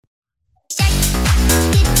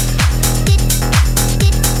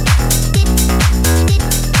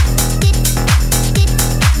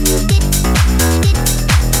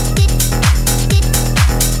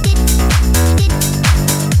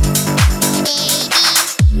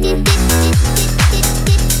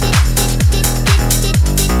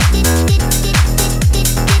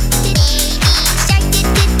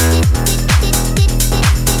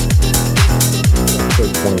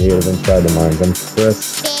Inside the Minds. I'm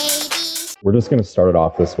Chris. We're just going to start it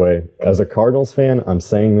off this way. As a Cardinals fan, I'm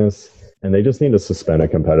saying this, and they just need to suspend a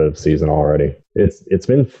competitive season already. It's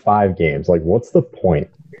been 5 games. Like, what's the point?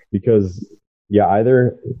 Because you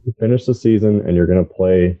either finish the season and you're going to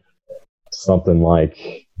play something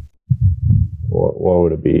like, what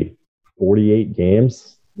would it be? 48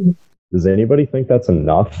 games? Does anybody think that's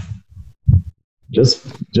enough?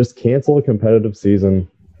 Just cancel a competitive season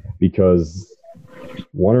because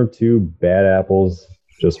 1 or 2 bad apples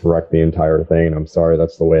just wreck the entire thing. I'm sorry,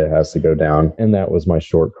 that's the way it has to go down. And that was my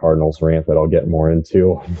short Cardinals rant that I'll get more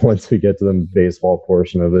into once we get to the baseball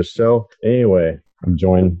portion of this show. Anyway, I'm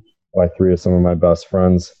joined by 3 of some of my best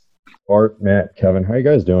friends. Bart, Matt, Kevin, how you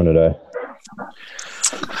guys doing today?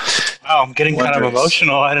 Wow, I'm getting kind of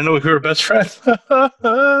emotional. I didn't know we were best friends.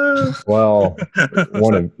 Well,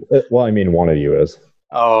 one of you is.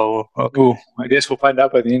 Oh, okay. Ooh, I guess we'll find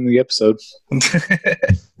out by the end of the episode.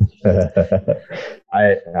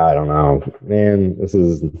 I don't know, man.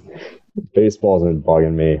 Baseball isn't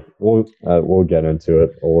bugging me. We'll get into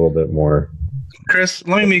it a little bit more. Chris,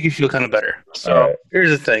 let me make you feel kind of better. So Here's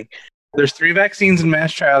the thing. There's 3 vaccines in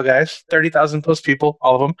mass trial, guys. 30,000 plus people,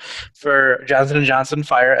 all of them, for Johnson & Johnson,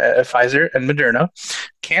 Pfizer, and Moderna.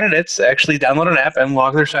 Candidates actually download an app and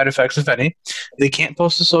log their side effects, if any. They can't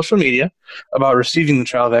post to social media about receiving the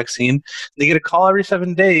trial vaccine. They get a call every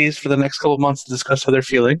 7 days for the next couple of months to discuss how they're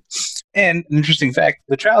feeling. And an interesting fact,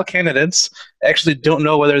 the trial candidates actually don't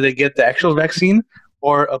know whether they get the actual vaccine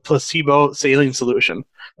or a placebo saline solution.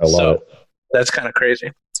 I love it. That's kind of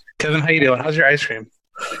crazy. Kevin, how you doing? How's your ice cream?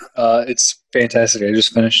 It's fantastic. I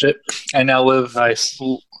just finished it. I now live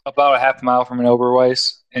about a half mile from an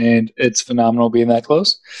Oberweis, and it's phenomenal being that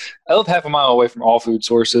close. I live half a mile away from all food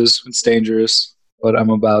sources. It's dangerous, but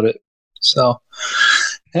I'm about it. So,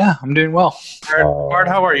 yeah, I'm doing well. Bart,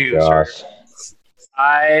 how are you, sir?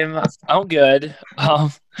 I'm good.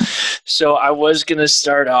 So I was gonna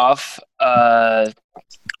start off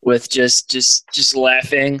with just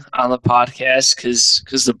laughing on the podcast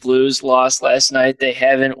because the Blues lost last night. They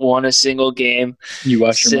haven't won a single game. You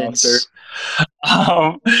watch your mouth, sir.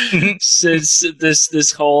 Since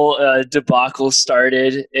this whole debacle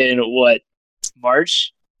started in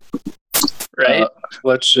March, right?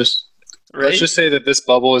 Let's just say that this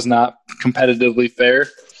bubble is not competitively fair.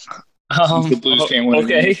 The Blues can't win.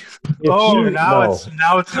 Okay. Now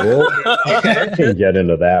it's. We can get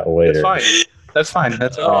into that later. That's fine.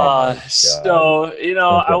 So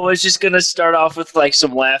I was just gonna start off with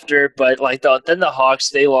some laughter, but then the Hawks,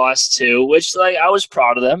 they lost too, which I was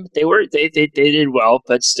proud of them. They did well,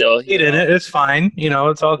 but still, he did it. It's fine.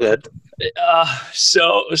 It's all good.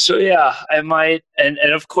 So yeah, I might, and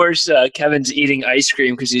of course, Kevin's eating ice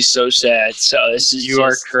cream because he's so sad. So this is you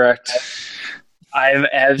are correct. I'm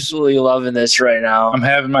absolutely loving this right now. I'm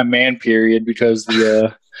having my man period because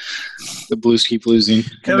the Blues keep losing.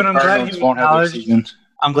 Kevin, I'm glad you acknowledged.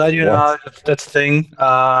 I'm glad you acknowledged that's a thing.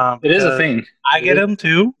 It is a thing. I get them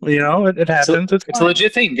too. It happens. It's a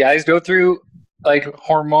legit thing. Guys go through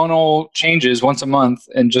hormonal changes once a month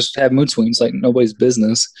and just have mood swings like nobody's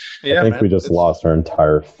business. Yeah, I think we just lost our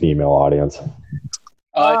entire female audience.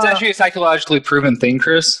 It's actually a psychologically proven thing,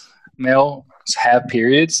 Chris. Males have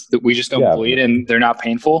periods that we just don't bleed and they're not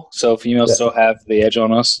painful. So females still have the edge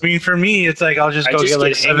on us. I mean, for me, it's I'll just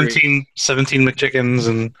get 17 McChickens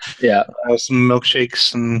and some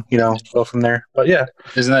milkshakes and go from there. But yeah,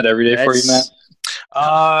 isn't that every day for you, Matt?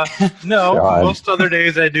 No. God. Most other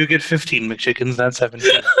days I do get 15 McChickens, not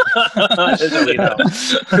 17.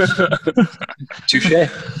 Touche.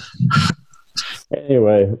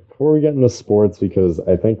 Anyway, before we get into sports, because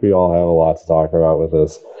I think we all have a lot to talk about with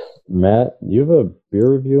this. Matt, you have a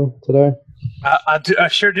beer review today? I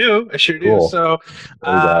sure do. Cool. So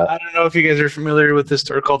I don't know if you guys are familiar with this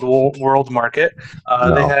store called World Market.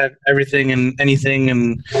 No. They have everything and anything,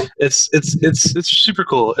 and it's super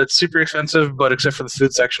cool. It's super expensive, but except for the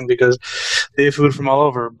food section because they have food from all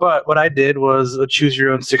over. But what I did was a choose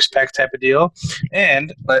your own 6-pack type of deal,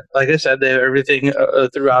 and like I said, they have everything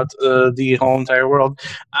throughout the whole entire world.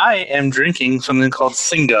 I am drinking something called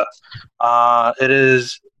Singa. It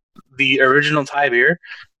is the original Thai beer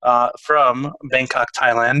from Bangkok,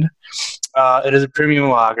 Thailand. It is a premium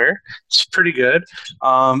lager. It's pretty good.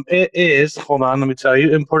 It is, hold on, let me tell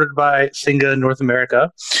you, imported by Singa North America.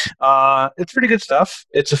 It's pretty good stuff.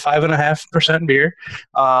 It's a 5.5% beer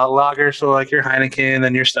lager, so like your Heineken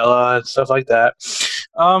and your Stella and stuff like that.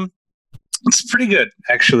 It's pretty good,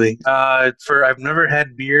 actually. I've never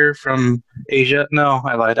had beer from Asia. No,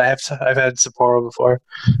 I lied. I've had Sapporo before,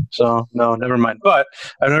 so no, never mind. But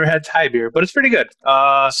I've never had Thai beer, but it's pretty good.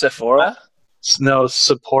 Sephora? No,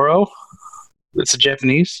 Sapporo. It's a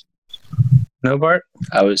Japanese. No, Bart.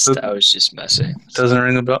 I was just messing. Doesn't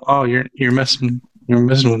ring a bell. Oh, you're messing. You're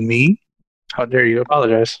messing with me. How dare you?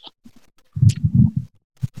 Apologize.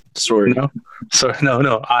 Sorry. No.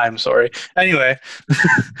 I'm sorry. Anyway,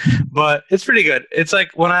 but it's pretty good. It's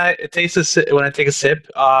like when I take a sip,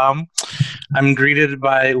 I'm greeted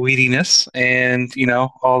by weediness and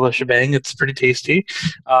all the shebang. It's pretty tasty,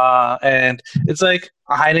 and it's like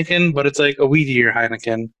a Heineken, but it's like a weedier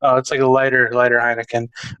Heineken. It's like a lighter Heineken.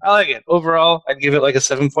 I like it overall. I'd give it like a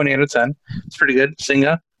 7.8 out of 10. It's pretty good.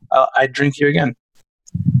 Singa, I'd drink you again.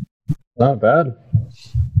 Not bad.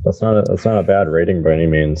 That's not a bad rating by any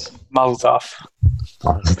means. Mazel tov.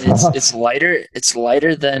 It's lighter. It's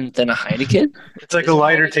lighter than a Heineken. It's like a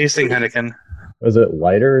lighter tasting Heineken. Is it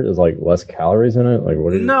lighter? Is like less calories in it? Like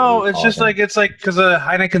what? No, it's just like because a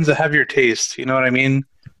Heineken's a heavier taste. You know what I mean?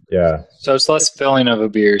 Yeah. So it's less filling of a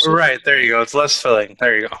beer. So Right there you go. It's less filling.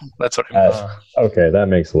 There you go. That's what I mean. Okay, that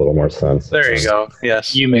makes a little more sense. There you go.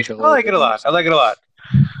 Yes, you make it. I like it a lot.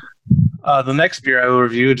 The next beer I will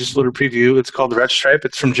review, just a little preview. It's called Red Stripe.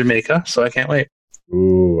 It's from Jamaica, so I can't wait.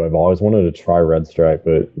 Ooh, I've always wanted to try Red Stripe,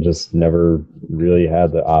 but just never really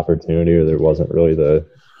had the opportunity, or there wasn't really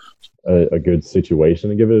a good situation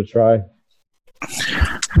to give it a try.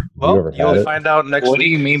 Well, you'll find out next week. What do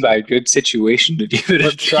you mean by a good situation to give it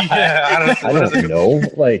a try? Yeah, I don't know.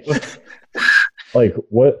 Like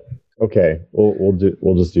what? Okay,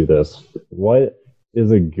 we'll just do this. What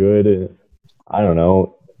is a good? I don't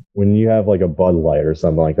know. When you have like a Bud Light or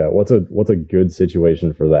something like that, what's a good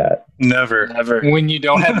situation for that? Never. When you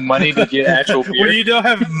don't have money to get actual beer. When you don't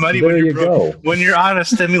have money, There you go. When you're on a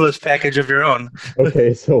stimulus package of your own.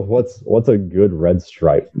 Okay, so what's a good Red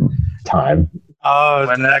Stripe time?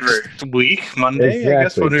 Next week, Monday, Exactly. I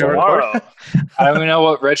guess, when we record. Tomorrow. I don't even know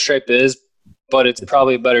what Red Stripe is, but it's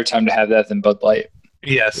probably a better time to have that than Bud Light.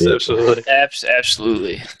 Yes, Yeah. absolutely.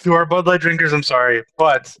 Absolutely. To our Bud Light drinkers, I'm sorry,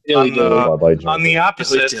 but Bud Light on the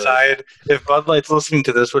opposite Dilly. side, if Bud Light's listening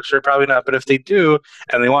to this, which they're probably not, but if they do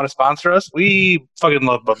and they want to sponsor us, we fucking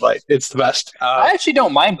love Bud Light. It's the best. I actually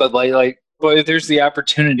don't mind Bud Light, but if there's the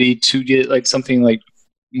opportunity to get like something like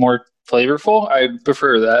more flavorful, I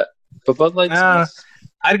prefer that. But Bud Light's nice.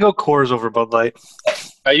 I'd go Coors over Bud Light.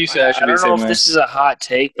 I used to actually I be the don't know same if way. this is a hot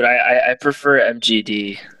take, but I prefer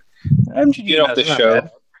MGD. MGD, Get off the it's not show.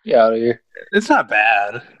 bad. Get out of here. It's not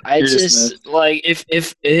bad. I You're just dismissed. like if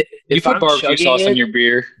You put I'm barbecue chugging sauce in it- your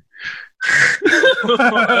beer.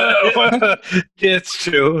 It's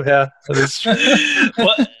true. Yeah, it's true.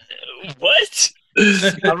 What?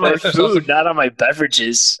 On On my my food, not on my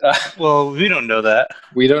beverages. Well, we don't know that.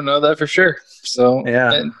 We don't know that for sure. So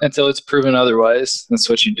Yeah. until it's proven otherwise, that's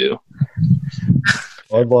what you do.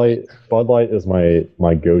 Bud Light is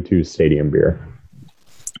my go-to stadium beer.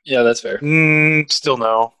 Yeah, that's fair. Still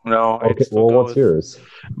no. Okay, well, what's yours?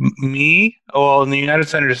 Me? Well, in the United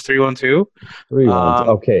Center is 312. 3-1.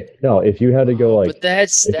 Okay, no, if you had to go like, But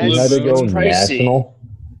that's if you had to go pricey. national,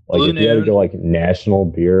 like Blue if you had to Moon. go like national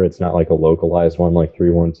beer, it's not like a localized one like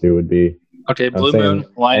 312 would be. Okay, I'm Blue saying- Moon,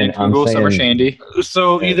 Lion and and I'm Kugel, Summer saying- Shandy.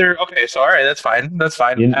 So Yeah. either all right, that's fine. That's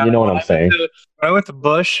fine. You know what when I'm saying. When I went to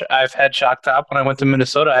Busch, I've had Shock Top. When I went to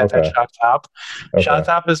Minnesota, I've had Okay. Shock Top. Okay. Shock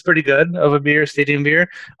Top is pretty good of a beer, stadium beer.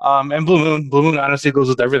 And Blue Moon. Blue Moon honestly goes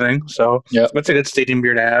with everything. So Yep. that's a good stadium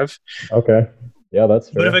beer to have. Okay. Yeah, that's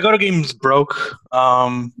fair. But if I go to games broke,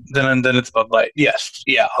 then it's Bud Light. Yes,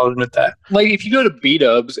 yeah, I'll admit that. Like if you go to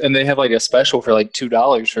B-Dubs and they have like a special for like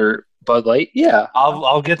 $2 for Bud Light, yeah.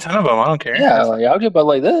 I'll get 10 of them. I don't care. Yeah, like, I'll get Bud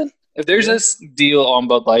Light then. If there's this deal on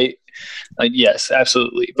Bud Light, like yes,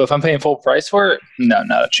 absolutely. But if I'm paying full price for it, no,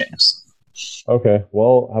 not a chance. Okay.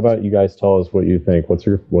 Well, how about you guys tell us what you think? What's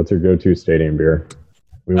your go-to stadium beer?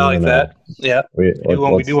 We I wanna like know. that. Yeah, we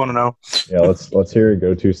do want to know. Yeah, let's hear your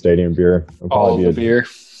go-to stadium beer. It'll All probably of the be beer.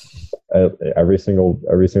 every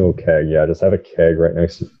single keg. Yeah, just have a keg right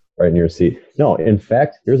near your seat. No, in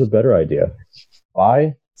fact, here's a better idea.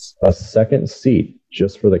 Buy a second seat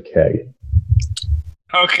just for the keg.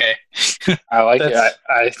 Okay. I like it. That's-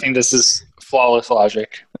 I think this is flawless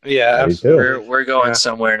logic. Yeah. Me too. We're going Yeah.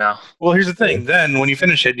 somewhere now. Well, here's the thing. Then when you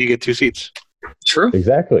finish it, you get 2 seats. True.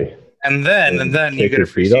 Exactly. And then you Take get your a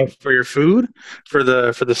free feet seat up. for your food, for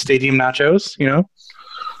the stadium nachos, you know?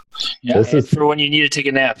 Yeah. This is For when you need to take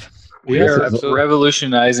a nap. We This are is-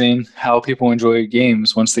 revolutionizing how people enjoy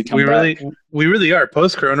games once they come We back. really are.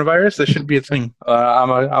 Post coronavirus, this should be a thing.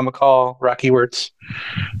 I'm a call Rocky Wirtz.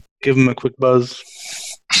 Give him a quick buzz.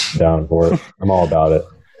 down for it. I'm all about it.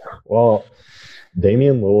 Well,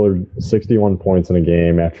 Damian Lillard, 61 points in a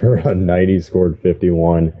game after a night he scored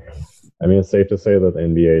 51. I mean, it's safe to say that the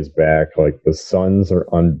NBA is back. Like, the Suns are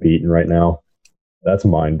unbeaten right now. That's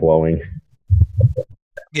mind-blowing.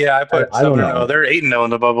 Yeah, I put I don't 7-0. know. They're 8-0 in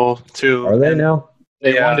the bubble too. Are they now?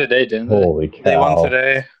 They won today, didn't they? Holy cow! They won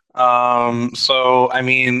today. So I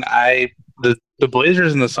mean, the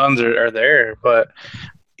Blazers and the Suns are there, but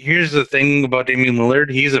here's the thing about Damian Lillard.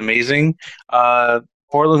 He's amazing.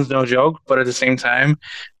 Portland's no joke, but at the same time,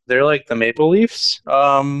 they're like the Maple Leafs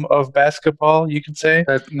of basketball, you could say.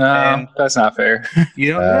 That's not fair.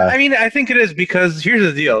 You know, I mean, I think it is because here's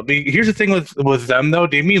the deal. Here's the thing with them though.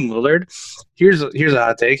 Damian Lillard. Here's a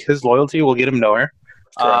hot take. His loyalty will get him nowhere.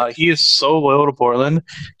 He is so loyal to Portland.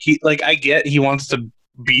 I get he wants to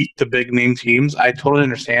beat the big name teams. I totally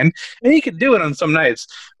understand, and he can do it on some nights,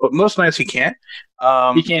 but most nights he can't.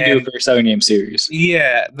 He can't do it for a 7-game series.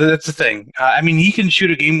 Yeah, that's the thing. I mean, he can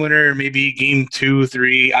shoot a game winner, maybe game 2,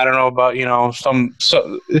 3. I don't know about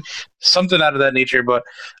something out of that nature, but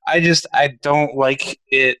I don't like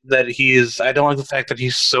it that I don't like the fact that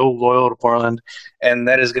he's so loyal to Portland, and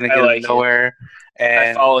that is going to get him nowhere.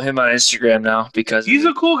 And I follow him on Instagram now because he's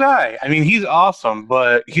a cool guy. I mean, he's awesome,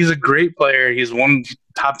 but he's a great player. He's one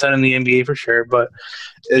top 10 in the NBA for sure. But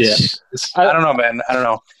I don't know, man. I don't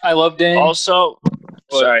know. I love Dame. Also,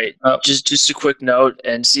 just a quick note.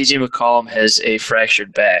 And CJ McCollum has a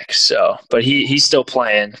fractured back, but he's still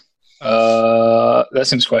playing. That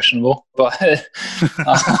seems questionable, but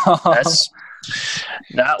that's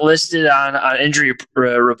not listed on injury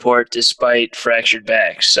report despite fractured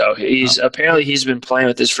back. So he's been playing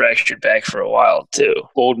with his fractured back for a while too.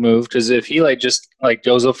 Bold move, because if he just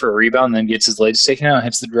goes up for a rebound and then gets his legs taken out and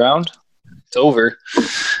hits the ground, it's over.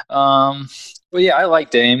 But yeah, I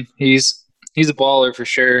like Dame. He's a baller for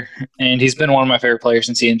sure, and he's been one of my favorite players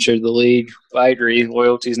since he entered the league. But I agree,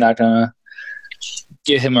 loyalty's not gonna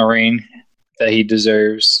get him a ring that he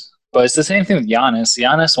deserves. But it's the same thing with Giannis.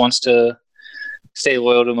 Giannis wants to stay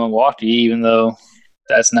loyal to Milwaukee, even though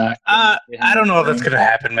that's not. I don't know if that's going to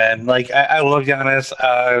happen, man. I love Giannis.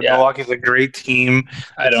 Milwaukee's a great team.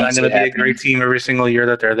 It's not going to be a great team every single year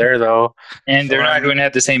that they're there, though. And they're not going to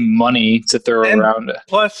have the same money to throw around.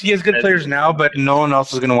 Plus, he has good players now, but no one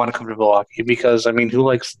else is going to want to come to Milwaukee because, I mean,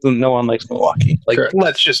 no one likes Milwaukee.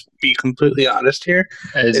 Let's just be completely honest here.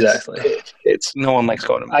 Exactly. It's no one likes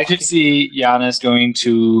going to Milwaukee. I could see Giannis going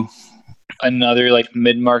to another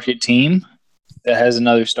mid-market team that has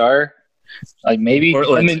another star, maybe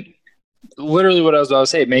literally what I was about to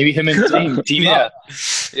say. Maybe him and Dame team up.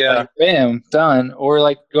 Yeah, bam, done. Or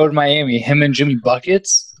go to Miami. Him and Jimmy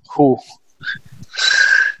Buckets. Who?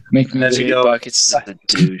 Jimmy Buckets is a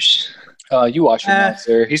douche. You watch him out,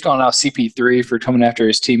 sir. He's calling out CP3 for coming after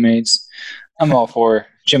his teammates. I'm all for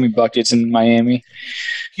Jimmy Buckets in Miami.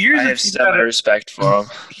 I have some respect for him.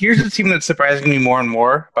 Here's a team that's surprising me more and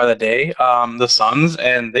more by the day, the Suns,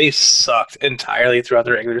 and they sucked entirely throughout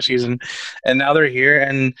the regular season, and now they're here.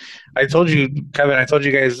 And I told you, Kevin,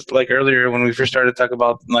 you guys earlier when we first started talking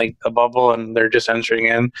about the bubble, and they're just entering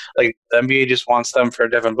in. The NBA just wants them for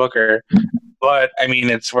Devin Booker. But, I mean,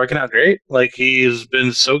 it's working out great. He's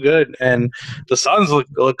been so good. And the Suns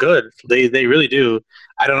look good. They really do.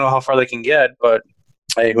 I don't know how far they can get, but,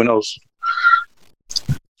 hey, who knows?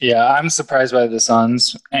 Yeah, I'm surprised by the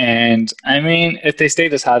Suns. And, I mean, if they stay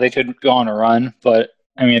this high, they could go on a run. But,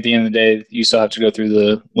 I mean, at the end of the day, you still have to go through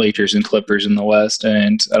the Lakers and Clippers in the West.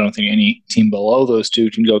 And I don't think any team below those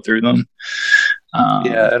two can go through them.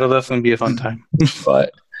 Yeah, it'll definitely be a fun time.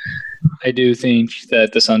 But I do think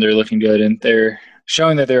that the Suns are looking good, and they're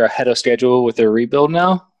showing that they're ahead of schedule with their rebuild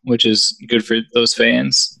now, which is good for those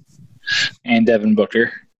fans and Devin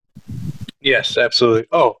Booker. Yes, absolutely.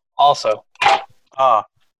 Oh, also,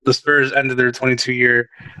 the Spurs ended their 22-year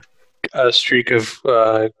streak of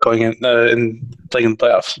going in and playing in the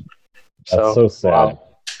playoffs. That's so sad. Wow.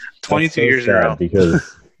 22 years in a row.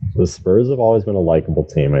 Because the Spurs have always been a likable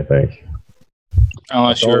team, I think.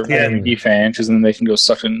 Unless you're a Miami fan, because then they can go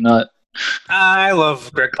suck a nut. I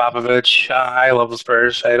love Greg Popovich. I love the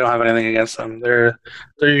Spurs. I don't have anything against them. They're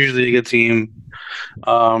usually a good team.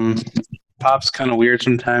 Pop's kind of weird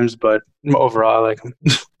sometimes, but overall I like him.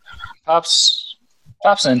 Pop's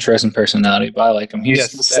an interesting personality, but I like him.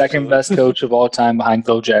 He's the second best coach of all time behind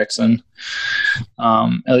Phil Jackson,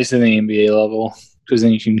 at least in the NBA level, because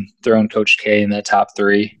then you can throw in Coach K in that top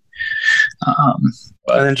three.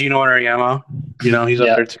 And then Gino Auriemma, he's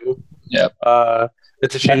up there too. Yep.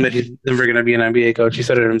 It's a shame that he's never going to be an NBA coach. He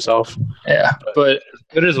said it himself. Yeah, but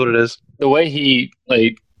it is what it is. The way he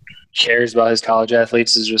cares about his college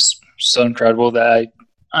athletes is just so incredible that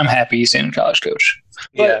I'm happy he's a college coach.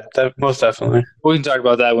 But yeah, most definitely. We can talk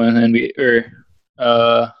about that when NBA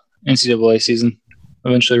or NCAA season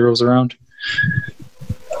eventually rolls around.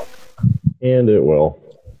 And it will.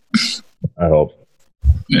 I hope.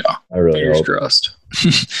 Yeah, I really fingers hope. crossed.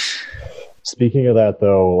 Speaking of that,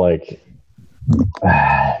 though, like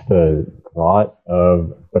the thought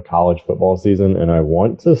of the college football season, and I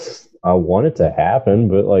want it to happen,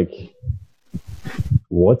 but like,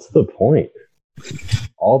 what's the point?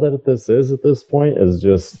 All that this is at this point is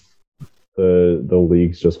just the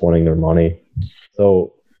leagues just wanting their money.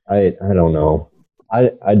 So I don't know.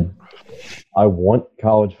 I want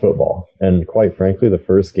college football, and quite frankly, the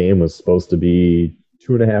first game was supposed to be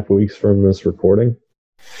 2.5 weeks from this recording.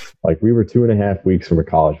 Like, we were 2.5 weeks from a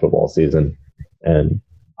college football season, and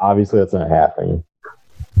obviously that's not happening.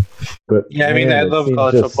 But yeah, I mean, I love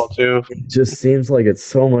college football too. It just seems like it's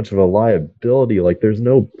so much of a liability. Like, there's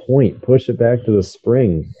no point. Push it back to the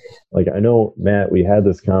spring. Like, I know, Matt, we had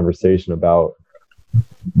this conversation about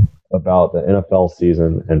the NFL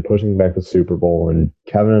season and pushing back the Super Bowl, and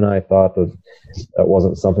Kevin and I thought that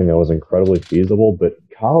wasn't something that was incredibly feasible, but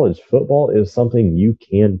college football is something you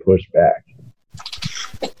can push back.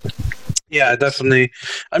 Yeah, definitely.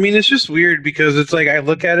 I mean, it's just weird because it's like I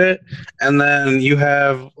look at it, and then you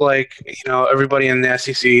have like, everybody in the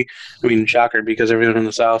SEC. I mean, shocker, because everyone in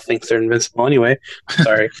the South thinks they're invincible anyway.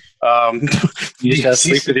 Sorry. You just gotta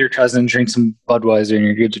sleep with your cousin, drink some Budweiser, and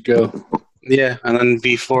you're good to go. Yeah, and then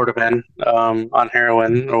be Florida man on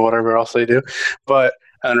heroin or whatever else they do,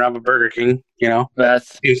 and rob a Burger King. That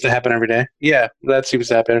seems to happen every day. Yeah, that seems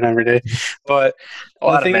to happen every day. But a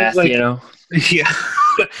lot of math, Yeah.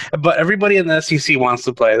 But everybody in the SEC wants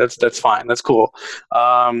to play. That's fine. That's cool.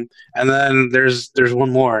 And then there's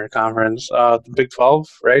one more conference, the Big 12,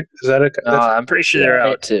 right? Is that I'm pretty sure they're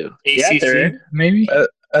out too. ACC, maybe.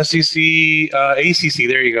 SEC, ACC.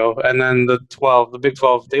 There you go. And then the Big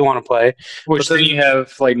 12, they want to play. Which then you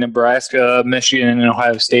have like Nebraska, Michigan, and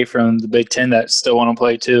Ohio State from the Big 10 that still want to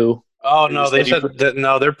play too. Oh no, they said that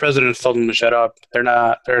no. Their president told them to shut up. They're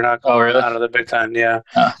not going out of the Big 10. Yeah.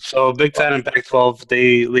 So Big 10 and Pac-12,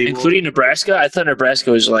 they leave, including Nebraska. I thought Nebraska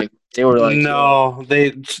was like they were like no. They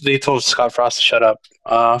told Scott Frost to shut up.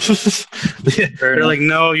 They're like,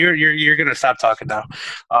 no, you're gonna stop talking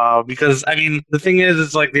now, because I mean the thing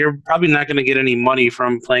is like they're probably not gonna get any money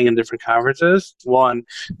from playing in different conferences. 1,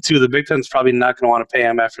 2, the Big Ten's probably not gonna want to pay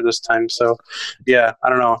them after this time. So yeah, I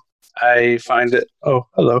don't know. I find it. Oh,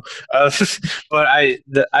 hello. But I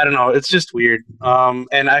don't know. It's just weird.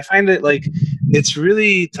 And I find it like it's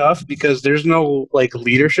really tough because there's no like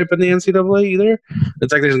leadership in the NCAA either.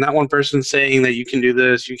 It's like there's not one person saying that you can do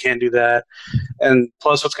this, you can't do that, and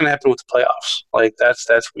plus, what's going to happen with the playoffs? Like that's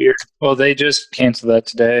weird. Well, they just canceled that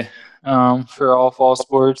today. For all fall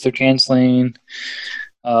sports, they're canceling.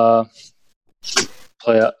 They're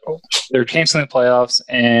canceling the playoffs,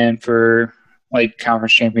 and for like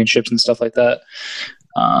conference championships and stuff like that.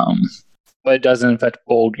 But it doesn't affect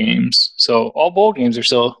bowl games. So all bowl games are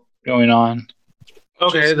still going on.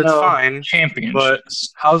 Okay, that's fine. Championships. But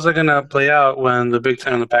how's it going to play out when the Big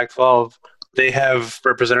 10 and the Pac-12, they have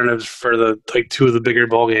representatives for the 2 of the bigger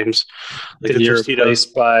bowl games? Like you're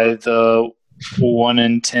replaced by the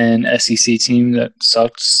 1-10 SEC team that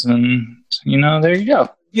sucks, and there you go.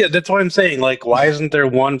 Yeah, that's what I'm saying. Like, why isn't there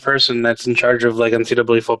one person that's in charge of like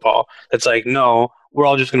NCAA football? It's like, no, we're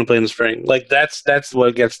all just going to play in the spring. Like, that's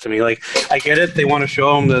what gets to me. Like, I get it. They want to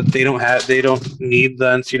show them that they don't need the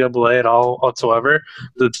NCAA at all whatsoever.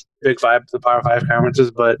 The Big 5, the Power 5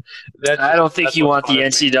 conferences, but I don't think you want the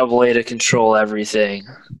NCAA to control everything.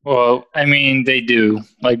 Well, I mean, they do.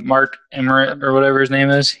 Like Mark Emmert or whatever his name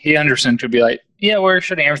is, he could be like, yeah, we're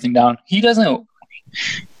shutting everything down. He doesn't.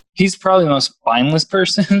 He's probably the most spineless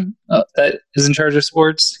person that is in charge of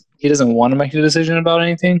sports. He doesn't want to make a decision about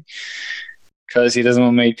anything because he doesn't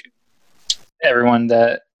want to make everyone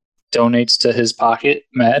that donates to his pocket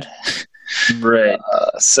mad. Right.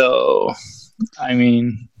 So, I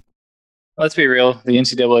mean, let's be real. The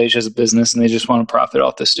NCAA is just a business, and they just want to profit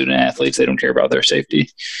off the student athletes. They don't care about their safety,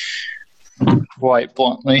 quite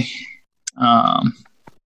bluntly.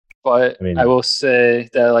 But I will say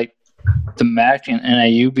that, like, the MAC and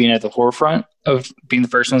NIU being at the forefront of being the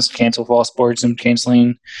first ones to cancel fall sports and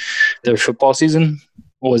canceling their football season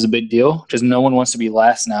was a big deal because no one wants to be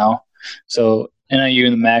last now. So NIU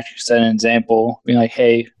and the MAC set an example, being like,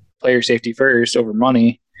 hey, player safety first over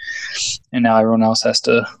money. And now everyone else has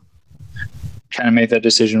to kind of make that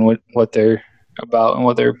decision with what they're about and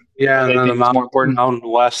what they're and then the Mountain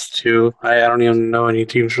West too. I don't even know any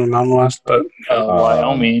teams from the Mountain West, but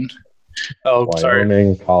Wyoming.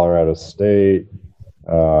 Wyoming, Colorado State,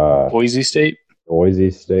 Boise State.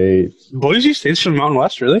 Boise State's from the Mountain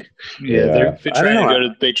West, really? Yeah, they've been trying to go to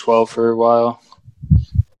the Big 12 for a while.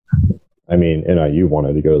 I mean, NIU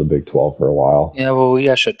wanted to go to the Big 12 for a while. Yeah, well, we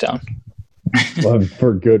got shut down. Well,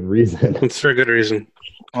 for good reason. It's for good reason.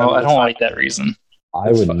 Well, I don't like that reason.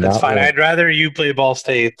 It's fine. I'd rather you play Ball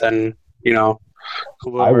State than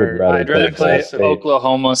whoever. I'd rather play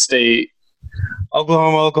Oklahoma State.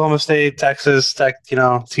 Oklahoma State, Texas Tech,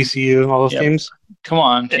 TCU, all those teams. Come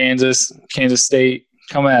on, Kansas State,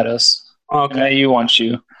 come at us. Okay, you want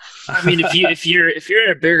you. I mean, if you're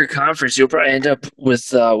in a bigger conference, you'll probably end up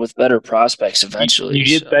with better prospects eventually. You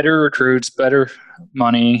get better recruits, better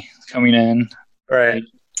money coming in, right?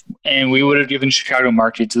 And we would have given Chicago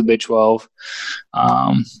market to the Big 12,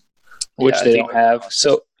 which they don't have.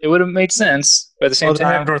 So it would have made sense. But at the same time,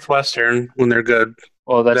 they have Northwestern when they're good.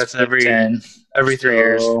 Well, that's every 10, every 3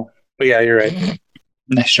 years. But yeah, you're right.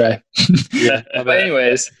 Nice try. Yeah. But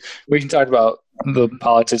anyways, we can talk about the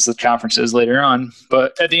politics of the conferences later on.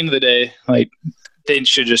 But at the end of the day, they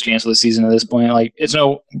should just cancel the season at this point. There's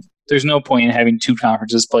no point in having two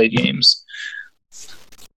conferences play games.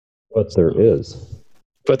 But there is.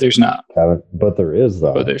 But there's not. Kevin, but there is,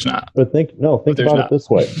 though. But there's not. But think about it this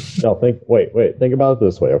way. Think about it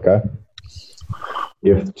this way, okay?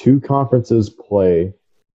 If two conferences play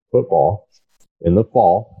football in the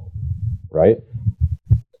fall, right?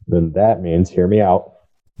 Then that means, hear me out,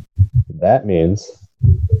 that means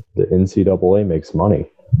the NCAA makes money.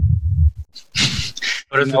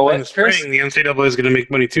 But if in the spring, the NCAA is going to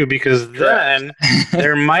make money too, because then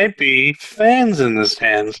there might be fans in the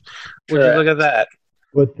stands. Would you look at that?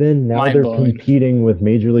 But then now they're competing with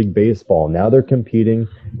Major League Baseball. Now they're competing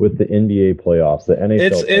with the NBA playoffs, the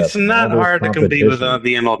NHL. It's not hard to compete with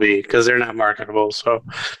the MLB because they're not marketable. So,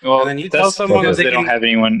 and then you tell someone that they don't have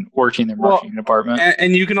anyone working in their marketing department.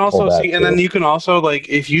 And you can also see, and then you can also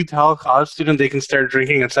if you tell a college student they can start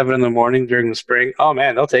drinking at 7 a.m. during the spring, oh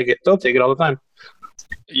man, they'll take it. They'll take it all the time.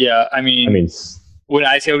 Yeah, I mean, when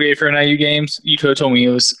I tailgate for NIU games, you could have told me it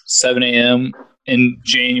was 7 a.m. in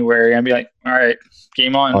January. I'd be like, all right.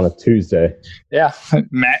 Game on a Tuesday. Yeah,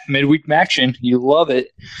 midweek action. You love it.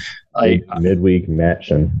 Midweek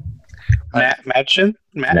action. Matchin?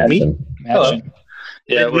 Matchin.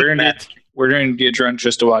 Yeah, we're gonna get drunk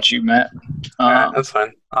just to watch you, Matt. That's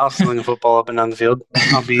fine. I'll sling a football up and down the field.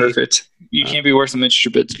 I'll be perfect. You can't be worse than Mitch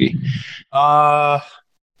Trubisky.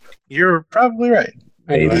 You're probably right.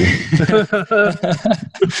 Anyway.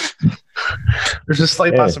 There's a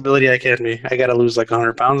slight possibility I can be. I got to lose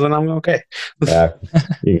 100 pounds and I'm okay. Yeah,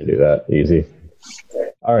 you can do that. Easy.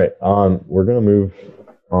 All right. We're going to move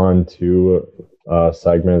on to a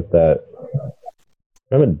segment that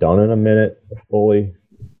I haven't done in a minute fully,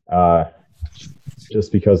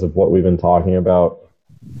 just because of what we've been talking about.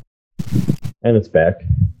 And it's back.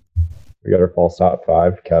 We got our false top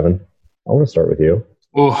 5. Kevin, I want to start with you.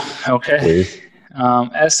 Oh, okay. Please.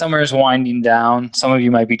 As summer is winding down, some of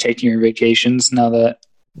you might be taking your vacations now that,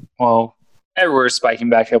 everywhere is spiking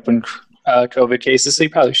back up in COVID cases, so you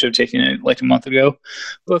probably should have taken it a month ago.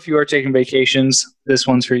 But if you are taking vacations, this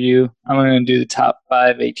one's for you. I'm going to do the top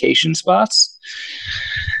 5 vacation spots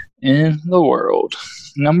in the world.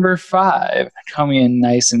 Number 5, coming in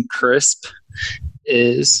nice and crisp,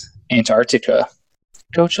 is Antarctica.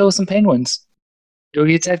 Go chill with some penguins. Go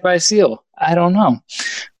get attacked by a seal. I don't know.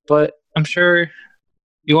 But I'm sure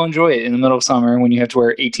you'll enjoy it in the middle of summer when you have to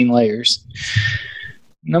wear 18 layers.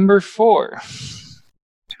 Number 4.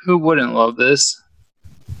 Who wouldn't love this?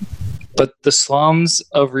 But the slums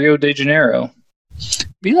of Rio de Janeiro.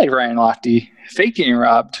 Be like Ryan Lochte. Fake getting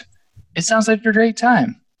robbed. It sounds like a great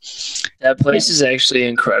time. That place is actually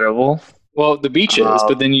incredible. Well, the beach is,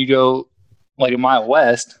 but then you go a mile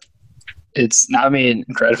west. It's not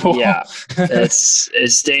incredible. Yeah,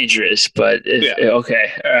 it's dangerous, but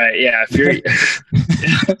okay, all right, yeah. If you're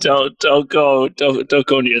don't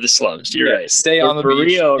go near the slums. You're right. Stay on the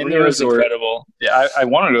beach. Rio is incredible. Yeah, I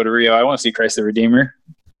want to go to Rio. I want to see Christ the Redeemer,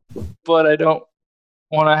 but I don't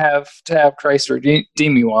want to have Christ redeem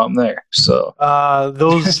me while I'm there. So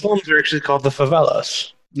those slums are actually called the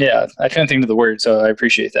favelas. Yeah, I couldn't think of the word, so I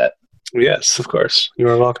appreciate that. Yes, of course. You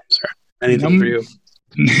are welcome, sir. Anything for you.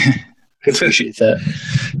 Appreciate that.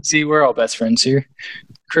 See, we're all best friends here.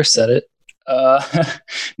 Chris said it.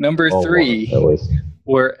 Number 3,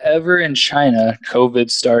 wherever in China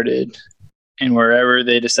COVID started and wherever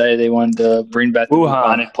they decided they wanted to bring back the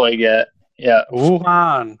bubonic plague at. Yeah.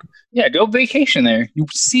 Wuhan. Yeah, go vacation there. You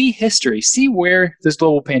see history. See where this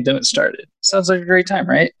global pandemic started. Sounds like a great time,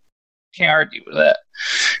 right? Can't argue with that.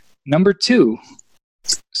 Number 2,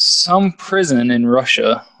 some prison in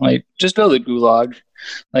Russia. Just build a gulag.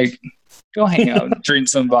 Go hang out, drink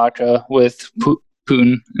some vodka with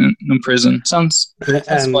Putin in prison. Sounds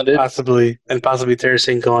splendid. Possibly Terry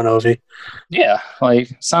Konovi. Yeah,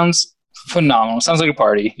 sounds phenomenal. Sounds like a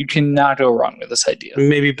party. You cannot go wrong with this idea.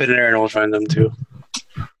 Maybe Panarin will find them too.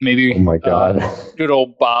 Maybe. Oh my God. Good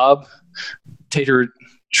old Bob. take a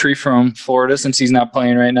tree from Florida since he's not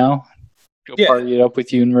playing right now. Go party it up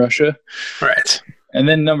with you in Russia. Right. And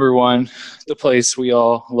then number one, the place we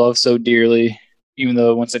all love so dearly, even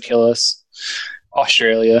though it wants to kill us,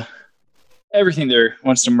 Australia. Everything there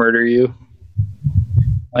wants to murder you.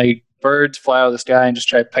 Like, birds fly out of the sky and just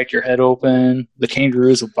try to peck your head open. The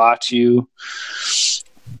kangaroos will botch you.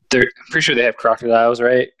 I'm pretty sure they have crocodiles,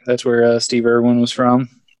 right? That's where Steve Irwin was from.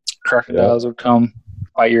 Crocodiles would come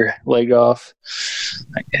bite your leg off.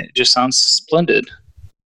 Like, it just sounds splendid.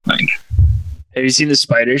 Like, have you seen the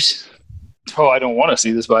spiders? Oh, I don't want to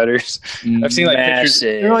see the spiders. I've seen like pictures.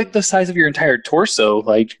 They're like the size of your entire torso.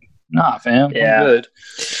 Like, nah, fam. Yeah. I'm good.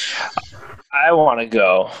 I want to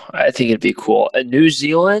go. I think it'd be cool. New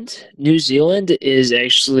Zealand is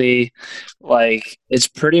actually like, it's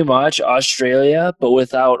pretty much Australia, but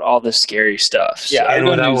without all the scary stuff. Yeah, and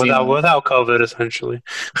without COVID, essentially.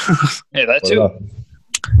 Yeah, that too.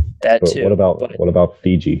 What about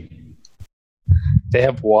Fiji? They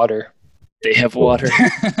have water. They have water.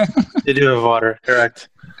 They do have water. Correct.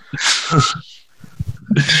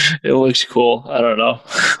 It looks cool. I don't know.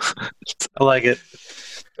 I like it.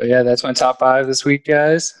 But yeah, that's my top 5 this week,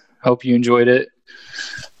 guys. Hope you enjoyed it.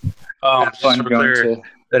 Fun going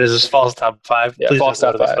that is Fall's top 5. Yeah, Fall's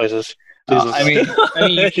top 5 places. I mean,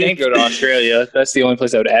 you can't go to Australia. That's the only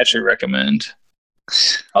place I would actually recommend.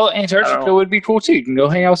 Oh, Antarctica would be cool too. You can go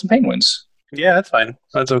hang out with some penguins. Yeah, that's fine.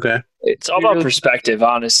 That's okay. It's all about perspective,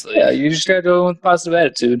 honestly. Yeah, you just gotta go with a positive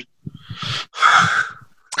attitude.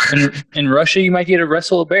 In Russia, you might get to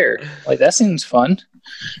wrestle a bear. Like, that seems fun.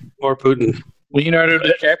 Or Putin. Leonardo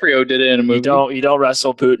DiCaprio did it in a movie. You don't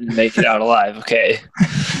wrestle Putin and make it out alive, okay?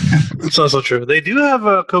 It's also true. They do have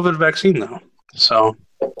a COVID vaccine, though. So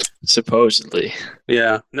supposedly.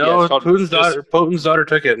 Yeah. No, Putin's daughter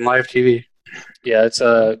took it in live TV. Yeah, it's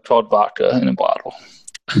called vodka in a bottle.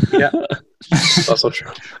 Yeah. That's also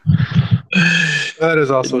true. That is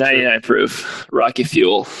also 99 proof. Rocket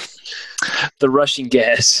fuel. The Russian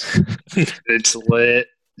gas. It's lit.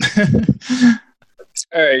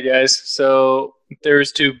 All right, guys. So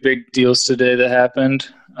there's 2 big deals today that happened,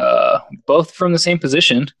 both from the same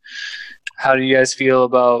position. How do you guys feel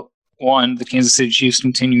about, 1, the Kansas City Chiefs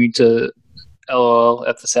continuing to LOL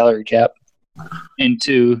at the salary cap, and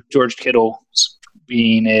 2, George Kittle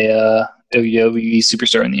being a WWE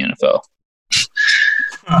superstar in the NFL?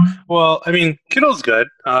 Well, I mean, Kittle's good.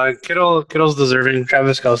 Kittle's deserving.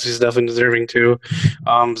 Travis Kelce's definitely deserving too.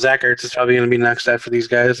 Zach Ertz is probably going to be next after these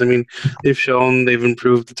guys. I mean, they've shown they've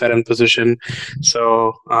improved the tight end position.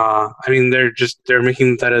 So, I mean, they're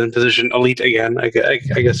making the tight end position elite again, I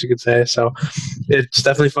guess you could say. So, it's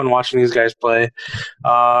definitely fun watching these guys play.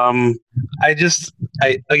 I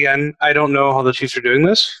don't know how the Chiefs are doing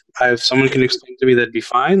this. If someone can explain to me, that'd be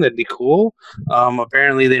fine. That'd be cool.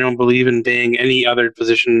 Apparently, they don't believe in paying any other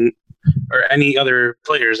position or any other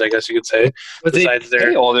players, I guess you could say. But they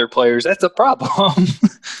pay all their players. That's a problem.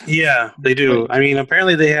 Yeah, they do. I mean,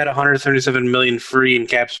 apparently they had $177 million free in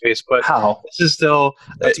cap space, but how? This is still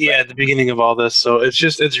at the beginning of all this. So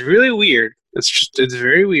it's really weird. It's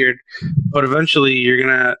very weird. But eventually, you're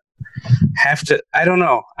gonna have to. I don't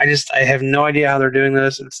know. I have no idea how they're doing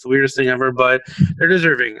this. It's the weirdest thing ever, but they're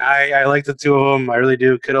deserving. I like the 2 of them. I really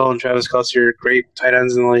do. Kittle and Travis Kelce are great tight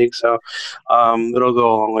ends in the league, so it'll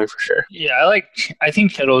go a long way for sure. Yeah, I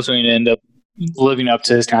think Kittle's going to end up living up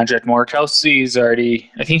to his contract more. Kelce's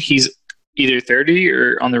already. I think he's either 30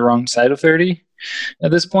 or on the wrong side of 30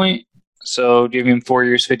 at this point. So giving him 4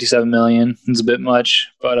 years, $57 million is a bit much.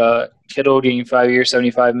 But Kittle getting 5 years,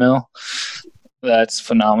 $75 million. That's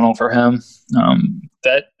phenomenal for him.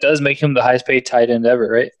 That does make him the highest paid tight end ever,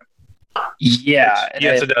 right? Yeah.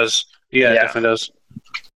 Yes, it does. Yeah, it definitely does.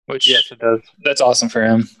 Yes, it does. That's awesome for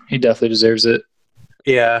him. He definitely deserves it.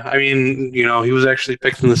 Yeah, I mean, he was actually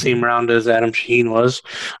picked in the same round as Adam Shaheen was.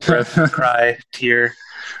 Cry tier.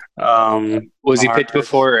 Was he picked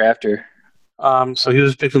before or after? So he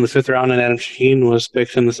was picked in the 5th round, and Adam Shaheen was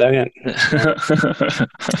picked in the 2nd.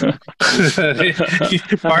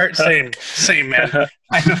 Bart, same man.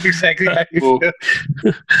 I know exactly how you feel.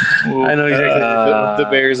 I know exactly how you feel.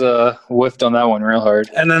 The Bears whiffed on that one real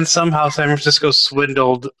hard. And then somehow San Francisco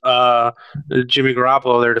swindled Jimmy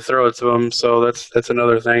Garoppolo there to throw it to him. So that's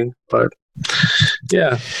another thing. But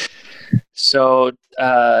yeah. So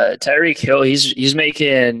Tyreek Hill, he's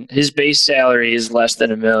making his base salary is less than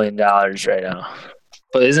 $1 million right now.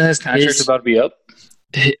 But isn't his contract about to be up?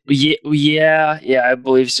 Yeah, I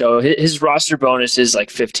believe so. His roster bonus is like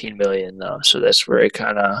 $15 million though, so that's where it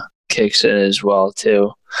kind of kicks in as well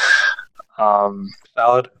too.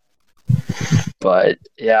 Solid. But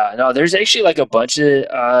yeah, no, there's actually like a bunch of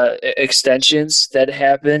extensions that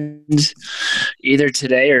happened either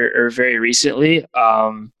today or very recently.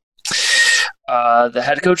 The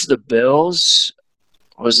head coach of the Bills,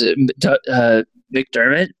 was it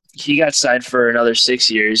McDermott? He got signed for another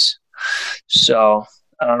 6 years. So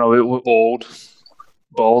I don't know.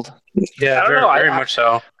 Bold. Yeah, very much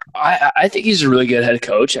so. I think he's a really good head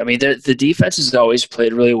coach. I mean, the defense has always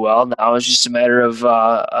played really well. Now it's just a matter of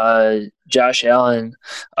Josh Allen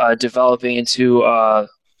developing into.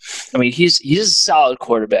 He's a solid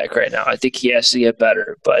quarterback right now. I think he has to get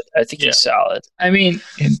better, but I think he's solid. I mean,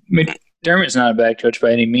 McDermott's not a bad coach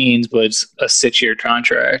by any means, but it's a 6-year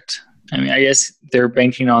contract. I mean, I guess they're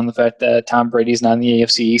banking on the fact that Tom Brady's not in the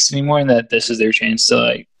AFC East anymore, and that this is their chance to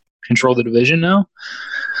like control the division now.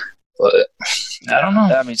 But I don't know.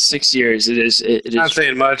 I mean, 6 years. It is. Not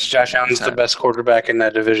saying much. Josh Allen's the best quarterback in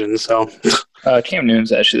that division. So Cam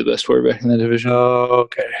Newton's actually the best quarterback in that division. Oh,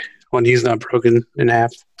 okay. When he's not broken in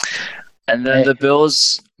half. And then the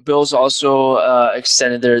Bills also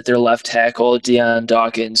extended their left tackle Deion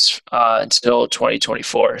Dawkins until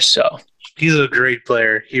 2024. So he's a great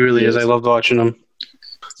player. He really is. I loved watching him.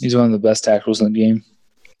 He's one of the best tackles in the game.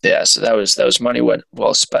 Yeah. So that was money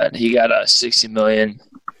well spent. He got a $60 million.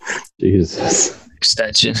 Jesus.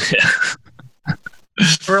 Extension.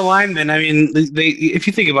 For a lineman, I mean, they if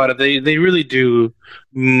you think about it, they really do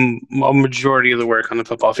a majority of the work on the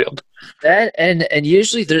football field. That and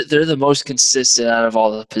usually they're the most consistent out of all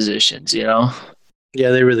the positions, you know? Yeah,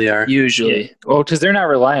 they really are. Usually. Yeah. Well, because they're not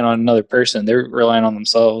relying on another person. They're relying on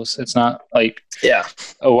themselves. It's not like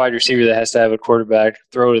a wide receiver that has to have a quarterback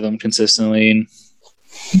throw to them consistently and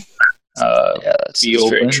that's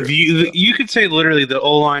very true. You could say literally the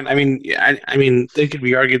O-line. I mean, they could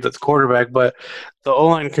be argued that the quarterback, but the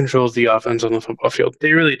O-line controls the offense on the football field.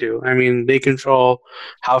 They really do. I mean, they control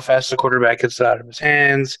how fast the quarterback gets it out of his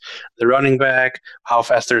hands, the running back, how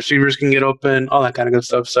fast the receivers can get open, all that kind of good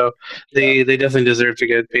stuff. So they definitely deserve to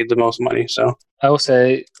get paid the most money. So I will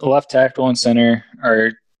say left tackle and center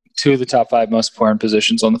are two of the top 5 most important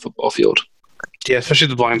positions on the football field. Yeah, especially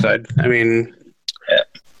the blind side. I mean,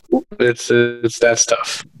 it's that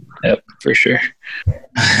stuff. Yep, for sure.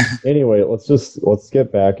 Anyway, let's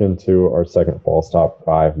get back into our second false top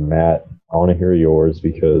 5. Matt, I want to hear yours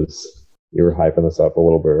because you were hyping this up a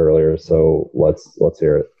little bit earlier. So let's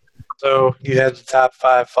hear it. So you had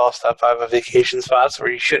the false top 5 of vacation spots where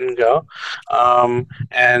you shouldn't go.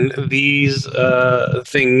 And these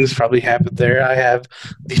things probably happened there. I have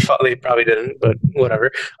they probably didn't, but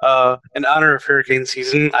whatever. In honor of hurricane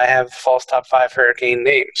season, I have false top 5 hurricane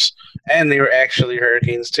names. And they were actually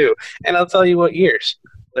hurricanes too. And I'll tell you what years.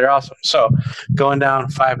 They're awesome. So going down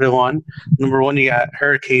 5-1. Number 1, you got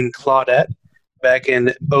Hurricane Claudette back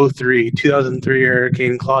in 2003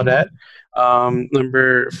 Hurricane Claudette.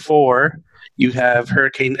 Number 4, you have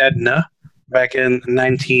Hurricane Edna back in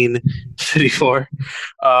 1954.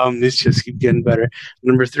 These just keep getting better.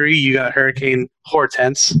 Number 3, you got Hurricane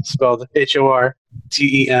Hortense, spelled Hortense.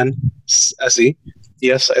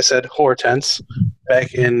 Yes, I said Hortense,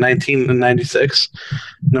 back in 1996.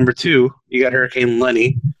 Number 2, you got Hurricane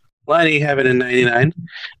Lenny. Lenny happened in 99.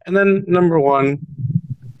 And then number 1,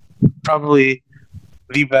 probably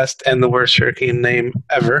the best and the worst hurricane name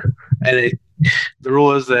ever. And the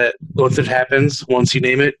rule is that once it happens, once you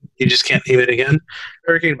name it, you just can't name it again.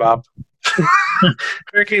 Hurricane Bob.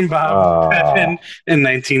 Hurricane Bob happened in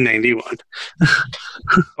 1991.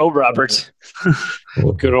 Oh, Robert.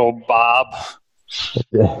 Good old Bob.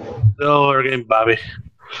 Yeah. Oh, Hurricane Bobby.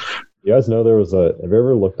 You guys know have you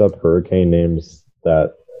ever looked up hurricane names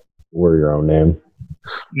that were your own name?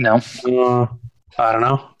 No. I don't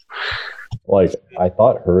know. Like, I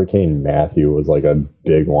thought Hurricane Matthew was like a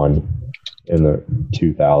big one in the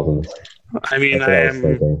 2000s. I mean, I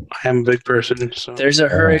am a big person. So. There's a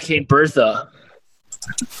Hurricane Bertha.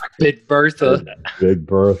 Big Bertha. Big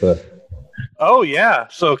Bertha. Oh, yeah.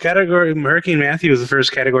 So Hurricane Matthew was the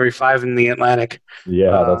first Category 5 in the Atlantic.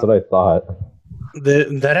 Yeah, that's what I thought.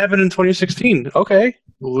 That happened in 2016. Okay.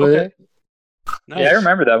 Nice. Yeah, I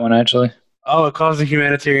remember that one, actually. Oh, it caused a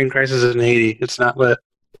humanitarian crisis in Haiti. It's not lit.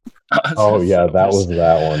 Oh, yeah, that was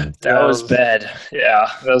that one. That was bad. Yeah,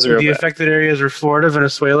 that was real bad. The affected areas were Florida,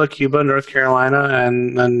 Venezuela, Cuba, North Carolina,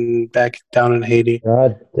 and then back down in Haiti.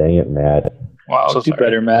 God dang it, Matt. Wow, so do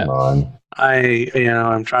better, Matt. Come on.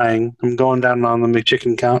 I'm trying. I'm going down on the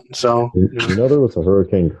McChicken count. So you know there was a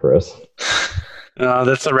Hurricane Chris?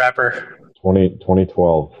 That's a rapper.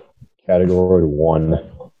 2012, Category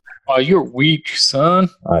 1. Oh, you're weak, son.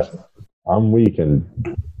 I'm weak, and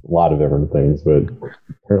lot of different things, but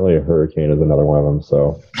apparently a hurricane is another one of them.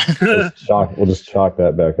 So we'll just chalk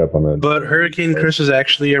that back up on the. But Hurricane Chris is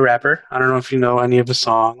actually a rapper. I don't know if you know any of his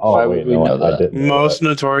songs. Oh, why would we know that? I didn't know most that.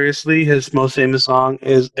 notoriously, his most famous song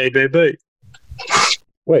is "Hey Baby."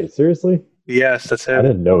 Wait, seriously? Yes, that's him. I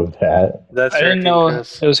didn't know that. That's I didn't know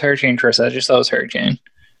it was Hurricane Chris. I just thought it was Hurricane.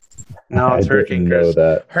 No, it's Hurricane Chris. Know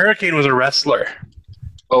that. Hurricane was a wrestler.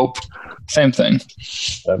 Oh, same thing.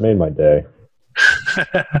 That made my day.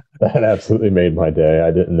 That absolutely made my day.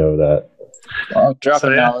 I didn't know that.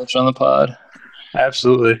 Dropping knowledge on the pod.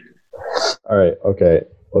 Absolutely. All right. Okay.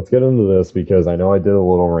 Let's get into this because I know I did a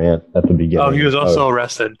little rant at the beginning. Oh, he was also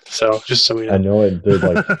arrested. So just so we know. I know I did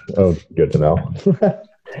oh, good to know.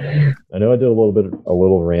 I know I did a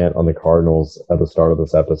little rant on the Cardinals at the start of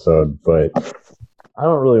this episode, but I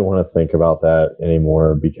don't really want to think about that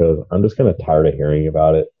anymore because I'm just kind of tired of hearing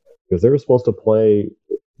about it because they were supposed to play,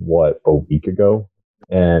 a week ago?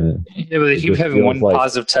 And yeah, but they keep having one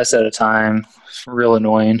positive test at a time. It's real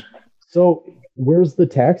annoying. So where's the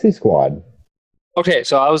taxi squad? Okay,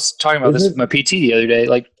 so I was talking about this with my PT the other day.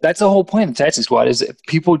 Like, that's the whole point of the taxi squad is if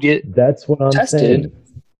people get that's what I'm tested. Saying.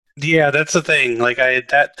 Yeah, that's the thing. Like,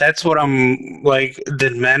 that's what I'm like.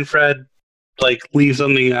 Did Manfred leave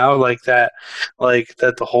something out like that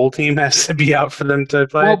the whole team has to be out for them to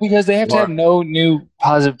play? Well, because they have to have no new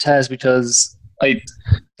positive tests because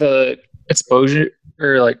the exposure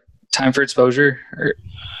or time for exposure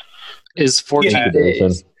is 14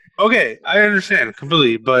 days. Okay, I understand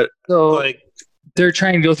completely, but so they're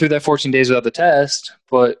trying to go through that 14 days without the test,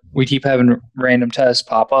 but we keep having random tests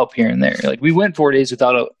pop up here and there. We went 4 days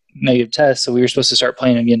without a negative test, so we were supposed to start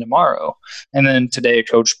playing again tomorrow. And then today a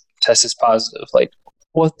coach tested positive.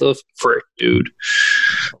 What the frick, dude?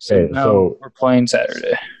 So now we're playing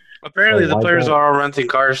Saturday. Apparently the players are all renting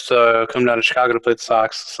cars to come down to Chicago to play the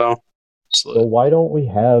Sox. So why don't we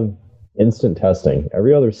have instant testing?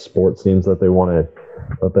 Every other sport seems that they want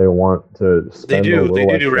to spend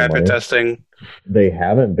they do rapid testing. They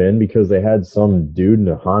haven't been because they had some dude in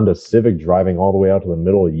a Honda Civic driving all the way out to the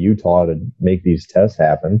middle of Utah to make these tests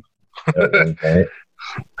happen.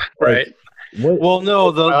 Right. Well,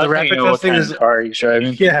 no, the rapid testing is. Car are you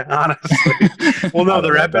driving? Yeah, honestly. Well, no,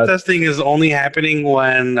 the rapid testing is only happening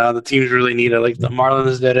when the teams really need it. Like the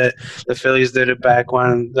Marlins did it, the Phillies did it back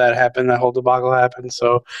when that happened. That whole debacle happened.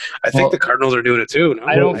 So I think the Cardinals are doing it too. No?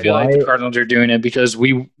 I don't feel like the Cardinals are doing it because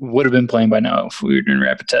we would have been playing by now if we were doing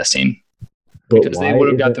rapid testing. Because they would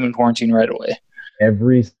have got them in quarantine right away.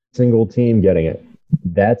 Every single team getting it.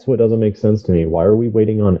 That's what doesn't make sense to me. Why are we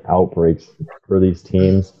waiting on outbreaks for these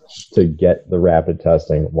teams to get the rapid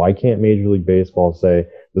testing? Why can't Major League Baseball say,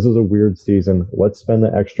 this is a weird season, let's spend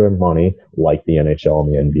the extra money, like the NHL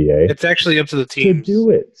and the NBA? It's actually up to the teams. To do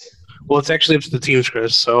it. Well, it's actually up to the teams,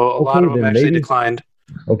 Chris. So a lot of them actually declined.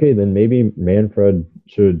 Okay, then maybe Manfred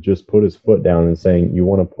should just put his foot down and saying, you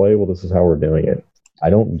want to play? Well, this is how we're doing it. I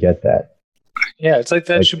don't get that. Yeah, it's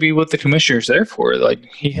that should be what the commissioner's there for.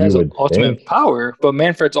 He has ultimate power, but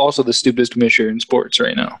Manfred's also the stupidest commissioner in sports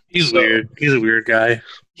right now. He's weird. He's a weird guy.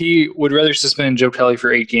 He would rather suspend Joe Kelly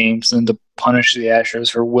for 8 games than to punish the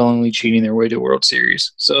Astros for willingly cheating their way to World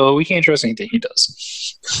Series. So we can't trust anything he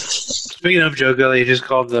does. Speaking of Joe Kelly, he just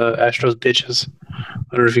called the Astros bitches.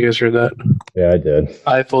 I don't know if you guys heard that. Yeah, I did.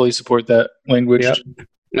 I fully support that language. Yep.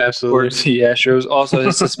 Absolutely. For the Astros. Also,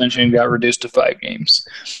 his suspension got reduced to 5 games.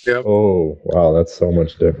 Yep. Oh, wow, that's so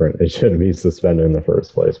much different. It shouldn't be suspended in the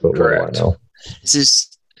first place, but correct. What do I know?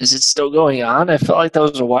 Is it still going on? I felt like that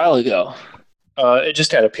was a while ago. It just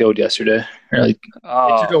got appealed yesterday. It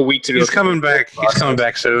took a week to go. He's coming back. He's coming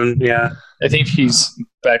back soon. Yeah. I think he's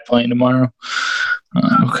back playing tomorrow.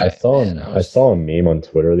 Okay. I saw a meme on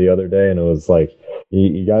Twitter the other day, and it was like,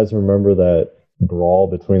 you guys remember that brawl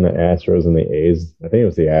between the Astros and the A's? I think it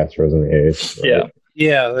was the Astros and the A's. Right?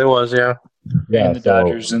 Yeah, it was. Yeah. And the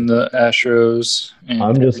Dodgers and the Astros. And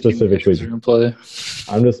I'm just specifically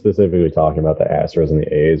talking about the Astros and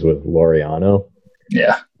the A's with Laureano.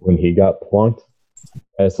 Yeah. When he got plunked,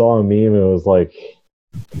 I saw a meme. It was like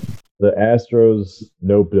the Astros,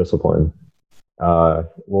 no discipline.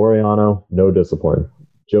 Laureano, no discipline.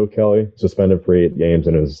 Joe Kelly suspended for 8 games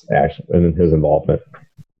in his action and in his involvement.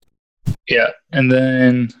 Yeah, and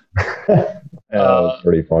then that was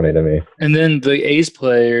pretty funny to me. And then the A's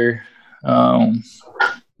player,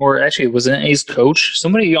 or actually, it was an A's coach.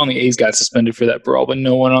 Somebody on the A's got suspended for that brawl, but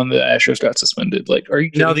no one on the Astros got suspended. Are you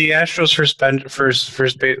kidding? No, the Astros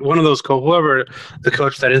first base. One of those whoever the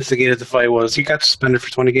coach that instigated the fight was, he got suspended for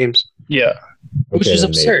 20 games. Yeah, which is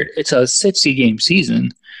absurd. It's a 60-game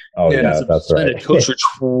season. Oh yeah, that's right. Coach for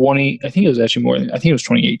 20. I think it was actually more than. I think it was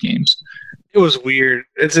 28 games. It was weird.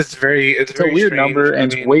 It's It's very a weird strange. number,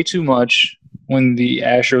 and it's way too much when the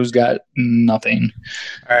Astros got nothing.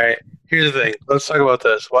 All right. Here's the thing. Let's talk about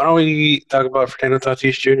this. Why don't we talk about Fernando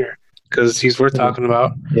Tatis Jr.? Because he's worth talking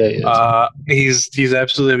about. Yeah, he's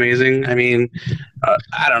absolutely amazing. I mean,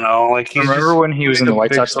 I don't know. Like, remember when he was in the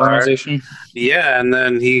White Sox organization? Yeah, and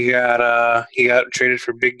then he got traded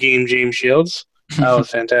for big game James Shields. That was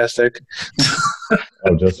fantastic.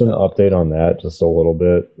 Oh, just an update on that, just a little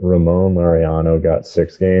bit. Ramon Laureano got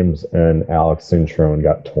 6 games, and Alex Cintrone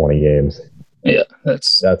got 20 games. Yeah,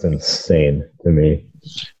 that's insane to me.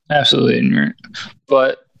 Absolutely ignorant.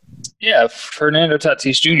 But yeah, Fernando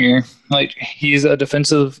Tatis Jr., like, he's a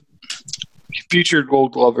defensive future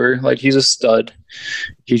Gold Glover. Like, he's a stud.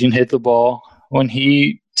 He can hit the ball. When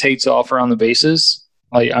he takes off around the bases,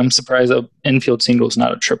 like, I'm surprised an infield single is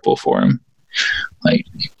not a triple for him. Like,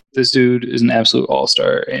 this dude is an absolute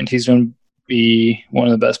all-star, and he's going to be one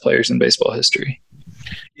of the best players in baseball history.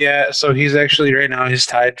 Yeah, so he's actually right now he's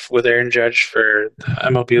tied with Aaron Judge for the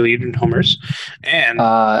MLB lead in homers, and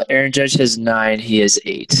Aaron Judge has 9. He has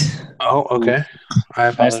 8. Oh, okay. I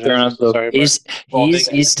apologize. Sorry,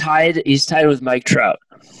 he's tied. He's tied with Mike Trout.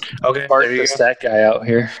 Okay, Bart, the stat guy out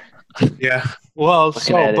here. Yeah. Well,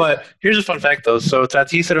 but here's a fun fact, though. So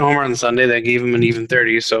Tatis hit a homer on Sunday that gave him an even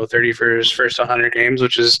 30, so 30 for his first 100 games,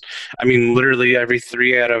 which is, I mean, literally every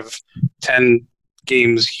 3 out of 10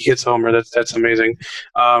 games he hits a homer. That's amazing.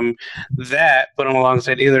 That put him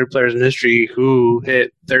alongside the other players in history who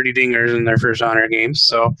hit 30 dingers in their first 100 games.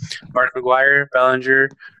 So Mark McGwire, Bellinger,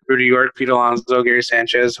 Rudy York, Pete Alonso, Gary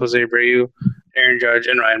Sanchez, Jose Abreu, Aaron Judge,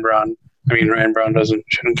 and Ryan Braun. I mean, Ryan Braun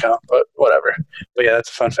shouldn't count, but whatever. But yeah, that's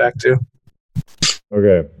a fun fact too.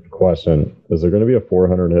 Okay, question: is there going to be a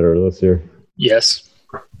 400 hitter this year? Yes.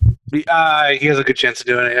 He has a good chance of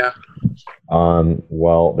doing it. Yeah.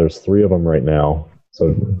 Well, there's 3 of them right now.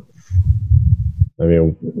 So, I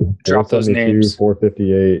mean, drop those names.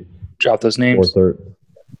 458. Drop those names. 430.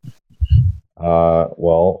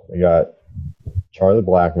 Well, we got Charlie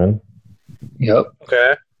Blackmon. Yep.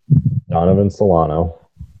 Okay. Donovan Solano.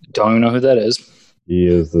 Don't even know who that is. He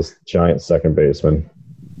is this giant second baseman.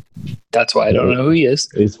 That's why I don't know who he is.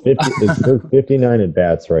 He's 59 at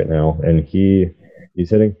bats right now, and he's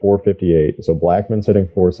hitting 458. So Blackman's hitting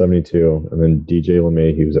 472, and then DJ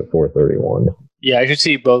LeMahieu's at 431. Yeah, I should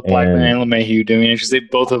see both Blackmon and LeMahieu doing it because they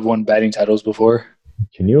both have won batting titles before.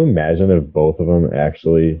 Can you imagine if both of them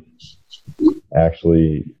actually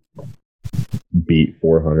beat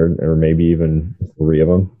 400, or maybe even 3 of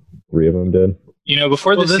them? 3 of them did. You know,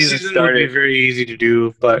 before the season started, would be very easy to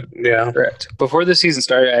do, but yeah, correct. Before the season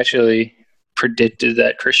started, I actually predicted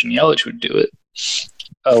that Christian Yelich would do it.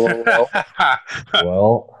 Oh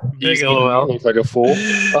well, he looks like a fool.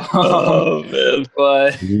 Oh man!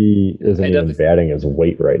 But he isn't even batting his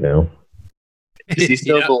weight right now. Is he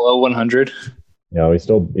still below 100? No, he's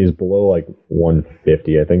below like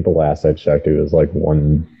 150. I think the last I checked, it was like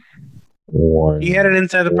 1. He had an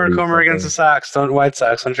inside the park homer against the White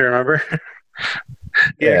Sox. Don't you remember?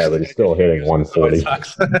 Yeah, but he's still hitting 140.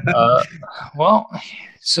 Well,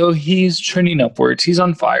 so he's trending upwards. He's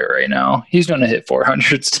on fire right now. He's going to hit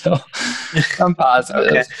 400 still. I'm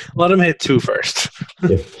positive. Okay. Let him hit 2 first.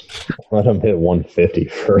 Let him hit 150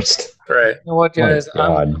 first. Right. You know what, guys?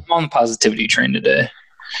 I'm on the positivity train today.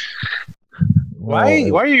 Why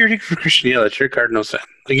are you rooting for Christian Yelich? You're a Cardinals fan.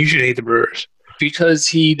 Like, you should hate the Brewers. Because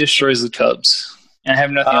he destroys the Cubs. And I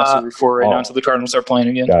have nothing else to root for right now until the Cardinals start playing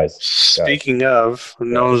again. Guys. Speaking of,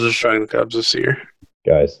 no one's destroying the Cubs this year.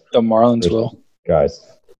 Guys. The Marlins will. Guys,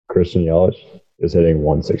 Christian Yelich is hitting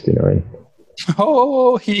 169.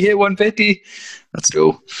 Oh, he hit 150. Let's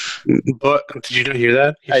go. But did you not hear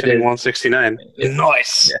that? He's hitting 169.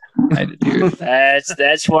 Nice. Yeah, I did hear it.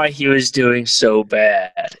 That's why he was doing so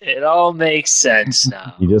bad. It all makes sense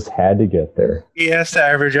now. He just had to get there. He has to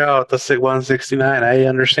average out the 169. I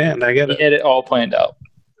understand. I get it. He had it all planned out.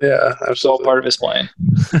 Yeah, that's all part of his plan.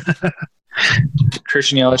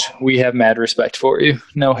 Christian Yelich, we have mad respect for you.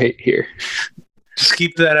 No hate here. Just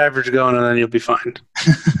keep that average going, and then you'll be fine.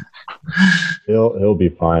 He'll be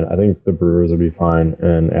fine. I think the Brewers will be fine.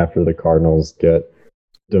 And after the Cardinals get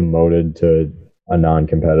demoted to a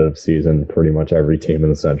non-competitive season, pretty much every team in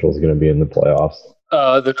the Central is going to be in the playoffs.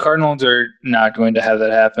 The Cardinals are not going to have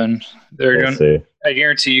that happen. I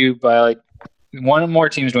guarantee you, by like one or more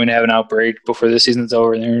teams going to have an outbreak before the season's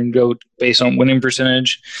over. They're going to go based on winning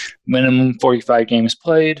percentage, minimum 45 games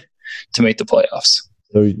played to make the playoffs.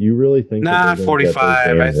 So you really think?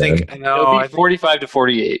 45. I think. It'll be 45 to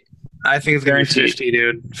 48. I think it's going to be 50,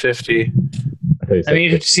 dude. 50. I mean, you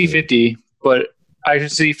should see 50, but I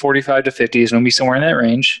should see 45 to 50 is going to be somewhere in that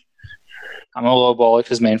range. I'm a lowball it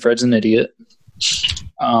because Manfred's an idiot.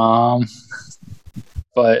 But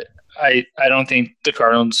I don't think the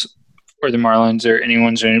Cardinals or the Marlins or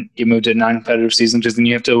anyone's going to get moved to a non-competitive season because then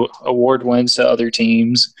you have to award wins to other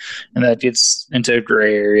teams, and that gets into a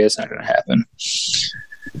gray area. It's not going to happen.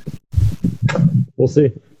 We'll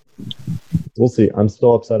see. I'm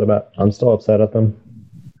still upset at them.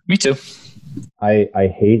 Me too.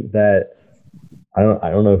 I hate that. I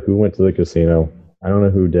don't know who went to the casino. I don't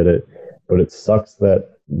know who did it, but it sucks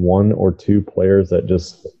that one or two players that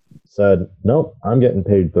just said, nope, I'm getting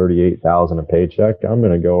paid $38,000 a paycheck. I'm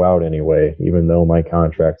going to go out anyway, even though my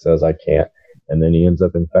contract says I can't. And then he ends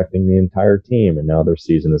up infecting the entire team, and now their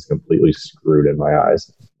season is completely screwed in my eyes.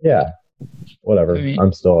 Yeah, whatever.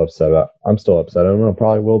 I'm still upset. I don't know.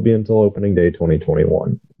 Probably will be until opening day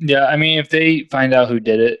 2021. Yeah, I mean, if they find out who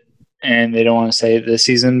did it and they don't want to say it this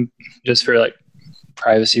season just for like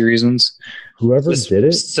privacy reasons, whoever did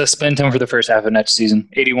it, suspend him for the first half of next season.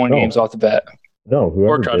 81 games off the bat. No,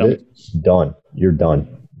 whoever did it, done. You're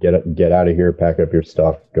done. Get out of here. Pack up your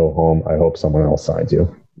stuff. Go home. I hope someone else signs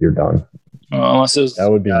you. You're done. Well, unless it was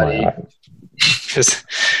that would be my because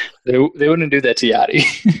they wouldn't do that to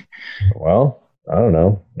Yachty. Well, I don't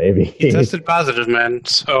know. Maybe he tested positive, man.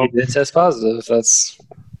 So he did test positive.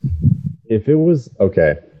 If it was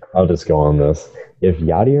okay. I'll just go on this. If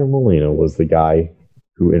Yadier Molina was the guy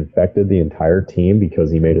who infected the entire team because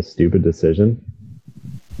he made a stupid decision,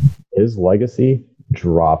 his legacy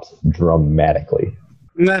drops dramatically.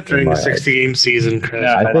 Not during a 60-game season, Chris.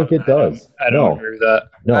 No, I think it does. I don't agree with that.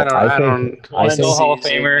 No, I don't. He's still a Hall of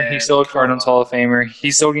Famer. He's still a Cardinals Hall of Famer.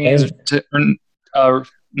 He's still getting his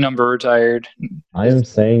number retired. I am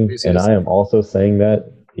saying, and I am also saying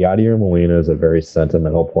that Yadier Molina is a very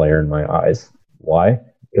sentimental player in my eyes. Why?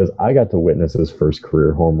 Because I got to witness his first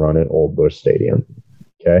career home run at Old Busch Stadium.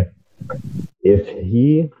 Okay? If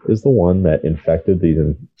he is the one that infected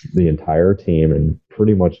the entire team and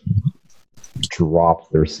pretty much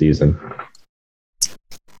dropped their season,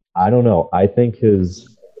 I don't know. I think his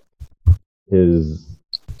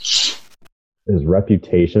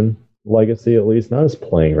reputation legacy, at least not his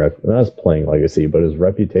playing legacy, but his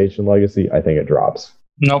reputation legacy, I think it drops.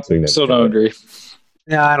 Nope, still don't agree.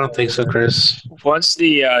 Yeah, I don't think so, Chris. Once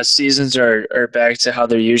the seasons are back to how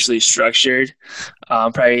they're usually structured,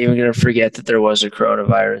 I'm probably even going to forget that there was a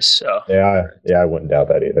coronavirus. So yeah, I wouldn't doubt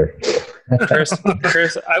that either.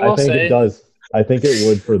 Chris, I will say it does. I think it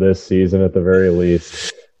would for this season at the very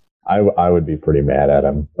least. I would be pretty mad at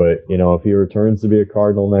him, but if he returns to be a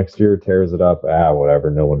Cardinal next year, tears it up, whatever.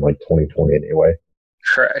 No one like 2020 anyway.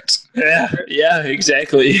 Correct. Yeah,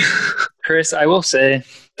 exactly. Chris, I will say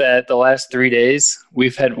that the last 3 days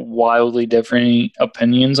we've had wildly different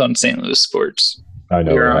opinions on St. Louis sports. I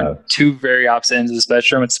know we're on two very opposite ends of the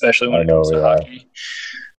spectrum, especially when it comes to hockey.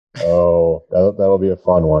 Oh, that'll be a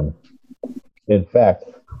fun one. In fact,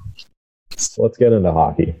 let's get into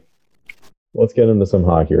hockey. Let's get into some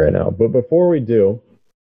hockey right now. But before we jump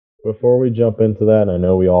into that, I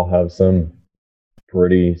know we all have some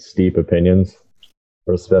pretty steep opinions,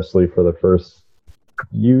 especially for the first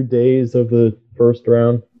few days of the first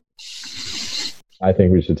round. I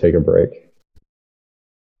think we should take a break.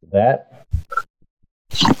 The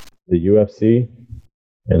UFC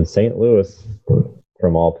and St. Louis,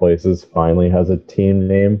 from all places, finally has a team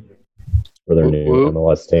name for their new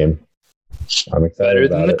MLS team. I'm excited Better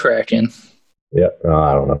about than the Kraken. Yep. No,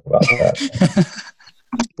 I don't know about that.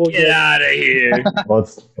 Get out of here.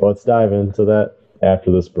 Let's dive into that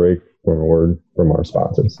after this break from a word from our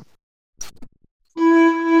sponsors.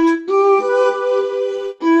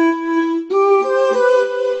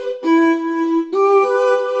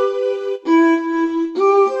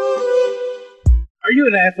 Are you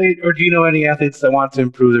an athlete, or do you know any athletes that want to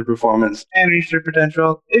improve their performance and reach their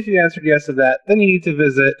potential? If you answered yes to that, then you need to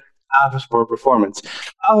visit Alpha Sport Performance.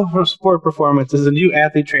 Alpha Sport Performance is a new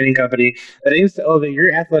athlete training company that aims to elevate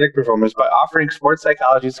your athletic performance by offering sports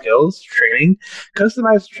psychology skills, training,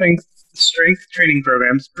 customized strength training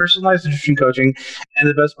programs, personalized nutrition coaching, and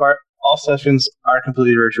the best part, all sessions are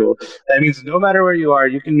completely virtual. That means no matter where you are,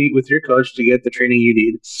 you can meet with your coach to get the training you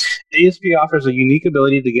need. ASP offers a unique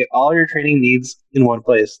ability to get all your training needs in one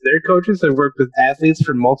place. Their coaches have worked with athletes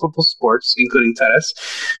from multiple sports, including tennis,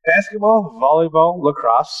 basketball, volleyball,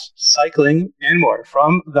 lacrosse, cycling, and more,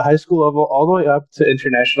 from the high school level all the way up to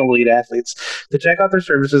international elite athletes. To check out their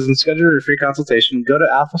services and schedule a free consultation, go to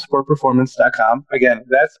alphasportperformance.com. Again,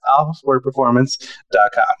 that's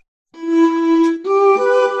alphasportperformance.com.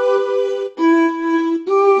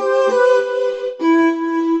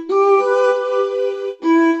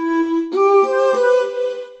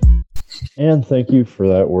 And thank you for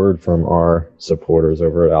that word from our supporters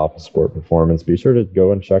over at Alpha Sport Performance. Be sure to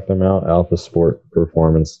go and check them out,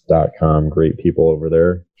 alphasportperformance.com. Great people over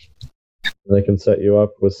there. They can set you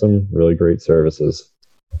up with some really great services.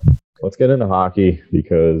 Let's get into hockey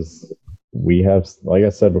because we have, like I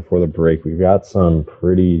said before the break, we've got some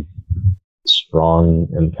pretty strong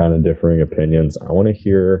and kind of differing opinions. I want to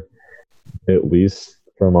hear at least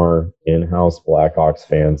from our in-house Blackhawks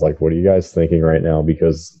fans, like, what are you guys thinking right now?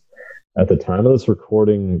 Because at the time of this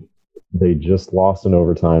recording, they just lost in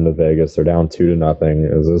overtime to Vegas. They're down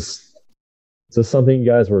 2-0. Is this something you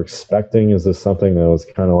guys were expecting? Is this something that was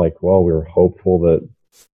kind of like, well, we were hopeful that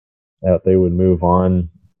they would move on?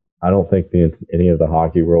 I don't think any of the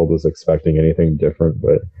hockey world was expecting anything different,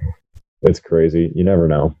 but it's crazy. You never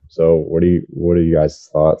know. So what are you guys'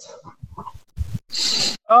 thoughts?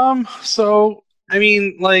 So I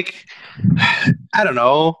mean, like, I don't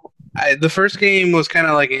know. The first game was kind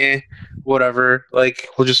of like, whatever. Like,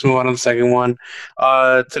 we'll just move on to the second one.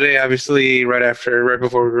 Today, obviously, right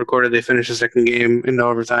before we recorded, they finished the second game in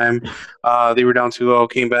overtime. They were down 2-0,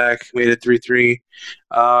 came back, made it 3-3.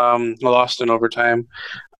 Lost in overtime.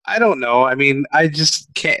 I don't know. I mean, I just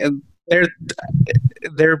can't.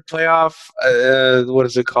 Their playoff, what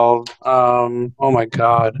is it called? Oh my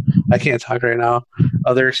God, I can't talk right now.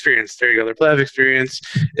 Their experience. There you go. Their playoff experience.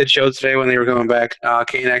 It showed today when they were going back.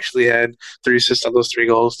 Kane actually had 3 assists on those 3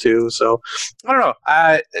 goals too. So I don't know.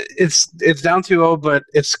 It's down 2-0, but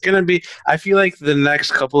it's gonna be. I feel like the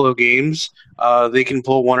next couple of games, they can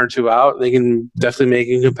pull 1 or 2 out. They can definitely make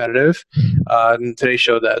it competitive. And today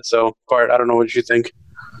showed that. So, Bart, I don't know what you think.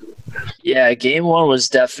 Yeah, game 1 was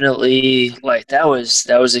definitely like that was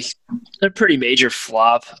a pretty major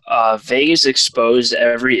flop. Vegas exposed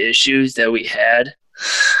every issue that we had.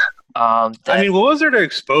 I mean, what was there to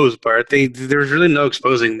expose, Bart? There was really no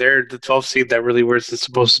exposing. They're the 12th seed that really wasn't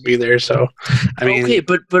supposed to be there. So, I mean, okay,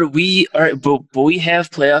 but we are, but we have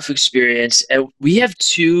playoff experience, and we have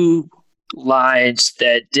 2 lines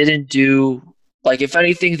that didn't do, like, if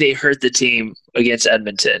anything, they hurt the team against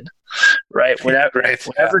Edmonton. Right, whenever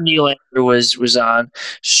Nylander was on,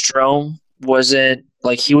 Strome wasn't,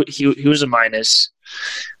 like, he was a minus.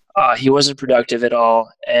 He wasn't productive at all,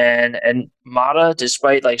 and Mata,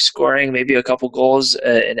 despite like scoring maybe a couple goals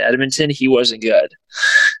in Edmonton, he wasn't good.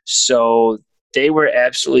 So they were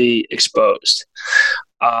absolutely exposed.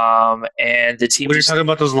 And the team. When you're talking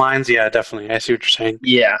about those lines, yeah, definitely. I see what you're saying.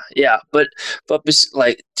 Yeah. But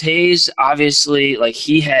like Taves, obviously, like,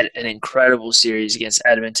 he had an incredible series against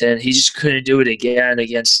Edmonton. He just couldn't do it again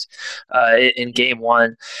against in game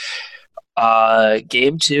 1.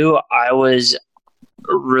 Game 2, I was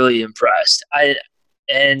really impressed.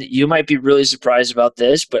 And you might be really surprised about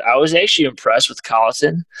this, but I was actually impressed with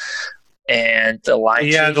Colleton. And the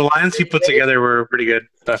line, the lines he put together were pretty good,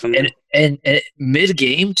 definitely. And mid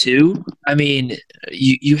game too. I mean,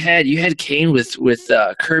 you had Kane with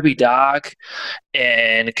Kirby Dach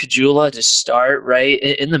and Kajula to start, right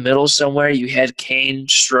in the middle somewhere. You had Kane,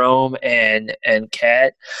 Strome, and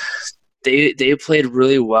Cat. They played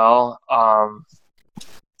really well.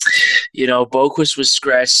 Boquist was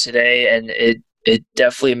scratched today, and it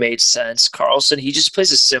definitely made sense. Carlson, he just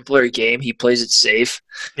plays a simpler game. He plays it safe.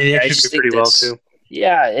 And he actually did pretty well too.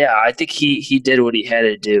 Yeah. I think he did what he had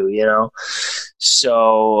to do,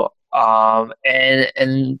 So,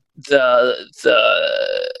 and the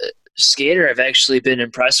skater I've actually been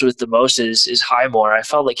impressed with the most is Highmore. I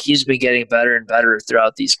felt like he's been getting better and better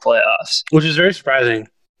throughout these playoffs, which is very surprising.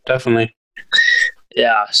 Definitely.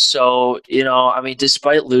 Yeah. So, I mean,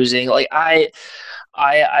 despite losing, like, I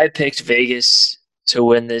picked Vegas to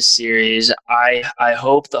win this series. I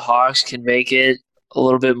hope the Hawks can make it a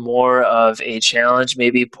little bit more of a challenge,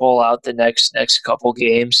 maybe pull out the next couple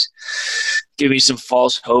games, give me some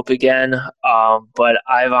false hope again. But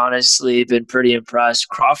I've honestly been pretty impressed.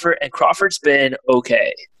 Crawford's been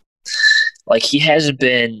okay. Like, he hasn't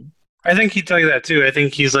been. I think he'd tell you that too. I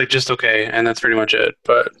think he's like just okay, and that's pretty much it.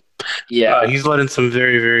 But yeah, he's let in some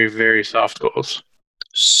very, very, very soft goals.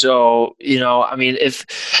 So, I mean,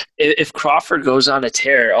 if Crawford goes on a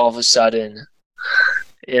tear all of a sudden,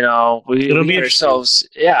 we got ourselves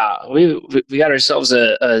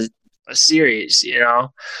a series,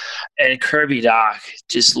 and Kirby Dach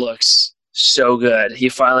just looks so good. He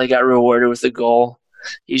finally got rewarded with a goal.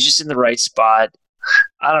 He's just in the right spot.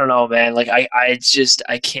 I don't know, man. Like, I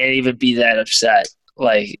can't even be that upset.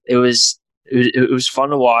 Like, it was fun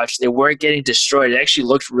to watch. They weren't getting destroyed. It actually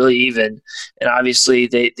looked really even. And obviously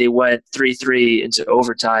they went 3-3 into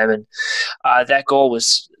overtime. And that goal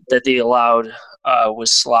that they allowed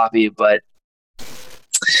was sloppy. But,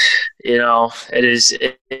 it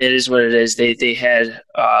is what it is. They had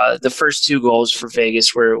the first 2 goals for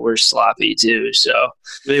Vegas were sloppy too. So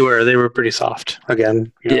they were pretty soft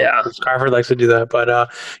again. Yeah, Carver likes to do that, but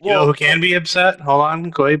you know who can be upset? Hold on,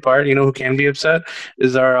 go ahead, Bart. You know who can be upset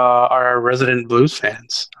is our resident Blues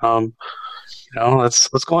fans.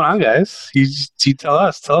 What's going on, guys? You tell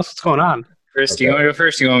us what's going on. Chris, do you want to go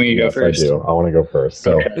first? Do you want me to go first? I do. I want to go first.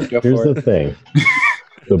 So here's the thing: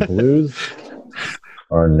 the Blues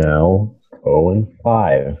are now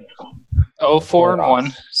 0-5.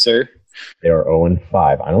 0-4-1, sir. They are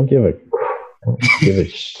 0-5. I don't give a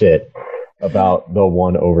shit about the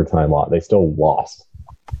one overtime loss. They still lost.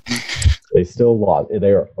 They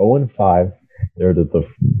are 0-5. They're the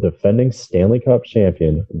defending Stanley Cup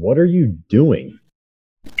champion. What are you doing?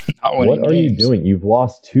 What are you doing? You've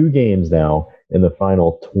lost 2 games now in the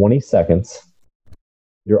final 20 seconds.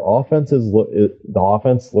 Your offense the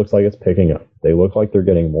offense looks like it's picking up. They look like they're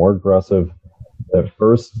getting more aggressive. That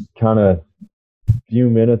first kind of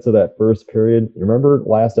few minutes of that first period. You remember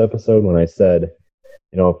last episode when I said,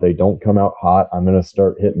 if they don't come out hot, I'm going to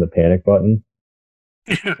start hitting the panic button.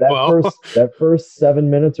 That first 7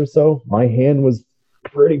 minutes or so, my hand was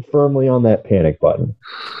pretty firmly on that panic button.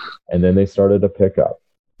 And then they started to pick up.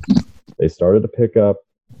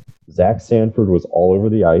 Zach Sanford was all over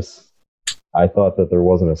the ice. I thought that there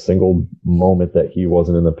wasn't a single moment that he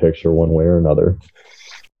wasn't in the picture one way or another.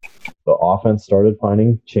 The offense started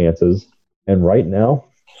finding chances. And right now,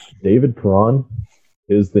 David Perron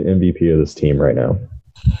is the MVP of this team right now.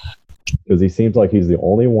 Because he seems like he's the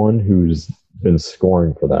only one who's been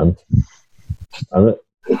scoring for them.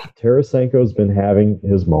 Tarasenko's been having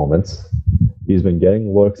his moments. He's been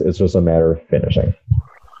getting looks. It's just a matter of finishing.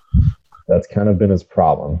 That's kind of been his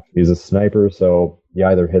problem. He's a sniper, so you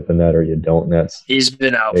either hit the net or you don't. He's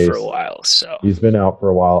been out for a while. He's been out for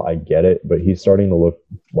a while. I get it, but he's starting to look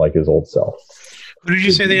like his old self. Who did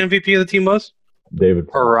you say the MVP of the team was? David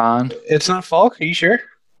Perron. It's not Falk. Are you sure?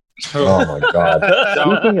 Oh my God!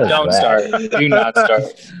 Don't start. Do not start.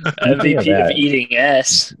 MVP of eating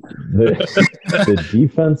ass. The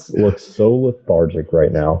defense looks so lethargic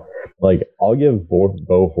right now. Like, I'll give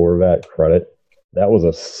Bo Horvat credit. That was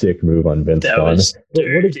a sick move on Vince Dunn. But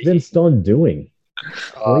what is Vince Dunn doing?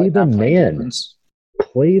 Play the man.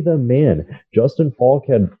 Play the man. Justin Falk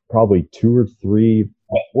had probably 2 or 3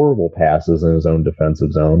 horrible passes in his own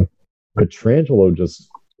defensive zone. Pietrangelo just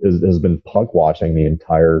has been puck watching the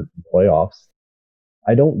entire playoffs.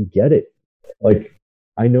 I don't get it. Like,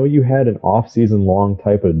 I know you had an off-season long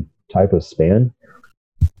type of span,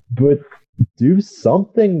 but do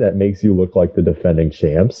something that makes you look like the defending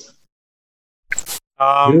champs.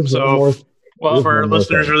 For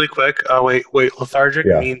listeners, really quick, wait, lethargic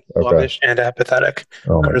means sluggish and apathetic.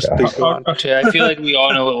 Oh my God. Okay, I feel like we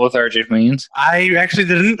all know what lethargic means. I actually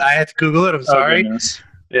didn't. I had to Google it. I'm sorry.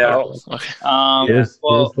 Yeah. Here's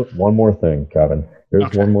one more thing, Kevin.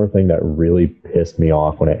 There's one more thing that really pissed me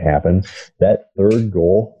off when it happened. That third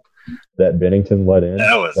goal that Binnington let in,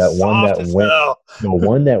 the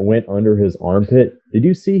one that went under his armpit. Did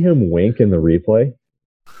you see him wink in the replay?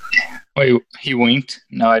 Wait, he winked?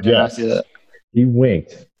 No, I did not see that. He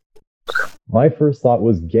winked. My first thought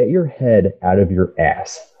was, get your head out of your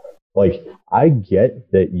ass. Like, I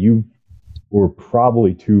get that you were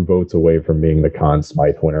probably 2 votes away from being the Conn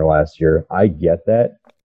Smythe winner last year. I get that.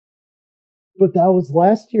 But that was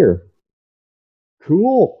last year.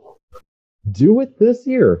 Cool. Do it this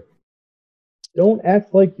year. Don't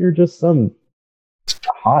act like you're just some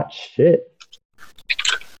hot shit.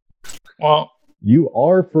 Well, you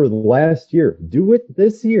are for the last year. Do it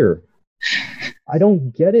this year. I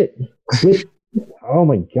don't get it. Oh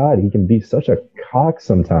my God, he can be such a cock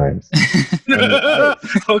sometimes.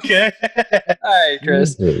 Okay. All right,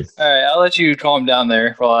 Chris. Jesus. All right, I'll let you calm down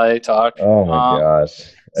there while I talk. Oh my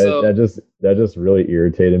gosh. That just really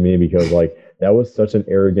irritated me because, like, that was such an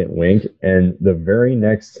arrogant wink. And the very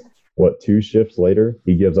next, 2 shifts later,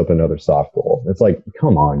 he gives up another soft goal. It's like,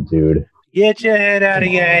 come on, dude. Get your head out of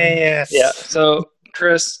your ass. Yeah. So,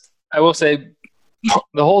 Chris, I will say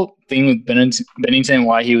the whole thing with Binnington,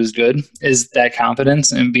 why he was good, is that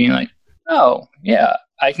confidence and being like, oh, yeah,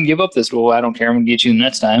 I can give up this goal. I don't care. I'm going to get you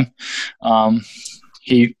next time.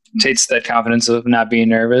 He takes that confidence of not being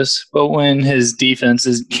nervous. But when his defense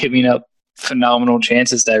is giving up phenomenal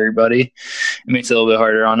chances to everybody, it makes it a little bit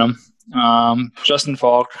harder on him. Justin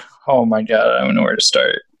Falk, oh, my God, I don't know where to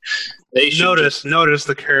start. Notice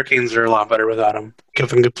the Hurricanes are a lot better without him.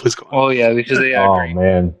 Kevin, please go on. Oh, yeah, because they have a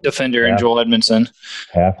great defender in Joel Edmondson.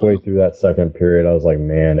 Halfway through that second period, I was like,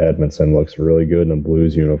 man, Edmondson looks really good in a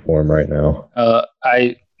Blues uniform right now.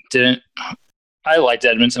 I liked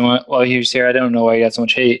Edmondson while he was here. I don't know why he got so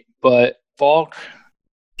much hate, But Falk,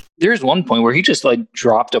 there's one point where he just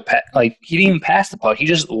dropped he didn't even pass the puck. He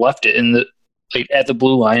just left it in the at the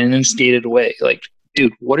blue line and then skated away.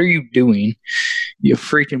 Dude, what are you doing? You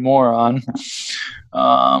freaking moron.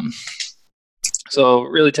 So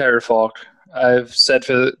really tired of Falk. I've said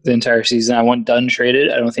for the entire season I want Dunn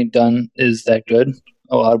traded. I don't think Dunn is that good.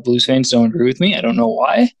 A lot of Blues fans don't agree with me. I don't know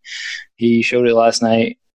why. He showed it last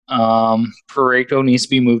night. Parayko needs to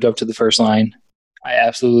be moved up to the first line. I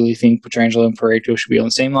absolutely think Pietrangelo and Parayko should be on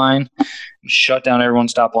the same line. Shut down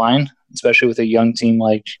everyone's top line, especially with a young team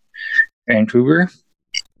like Vancouver.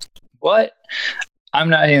 But I'm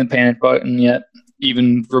not hitting the panic button yet,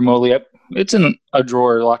 even remotely. It's in a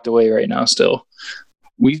drawer locked away right now still.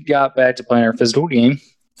 We got back to playing our physical game.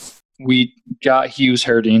 We got Hughes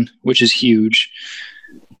hurting, which is huge.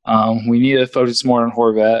 We need to focus more on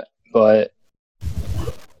Horvat, but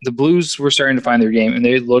the Blues were starting to find their game, and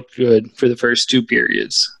they looked good for the first two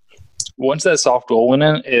periods. Once that soft goal went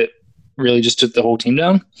in, it really just took the whole team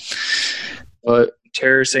down. But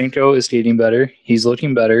Tarasenko is skating better. He's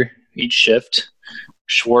looking better each shift.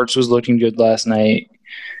 Schwartz was looking good last night.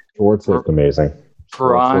 Schwartz looked amazing.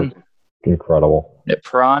 Perron. Incredible. Yeah,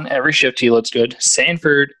 Perron, every shift he looks good.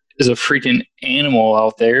 Sanford is a freaking animal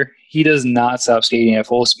out there. He does not stop skating at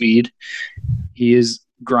full speed. He is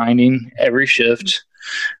grinding every shift.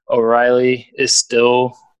 O'Reilly is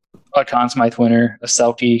still a Conn Smythe winner, a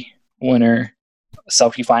Selke winner, a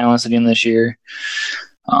Selke finalist again this year.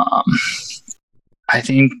 I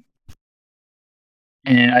think,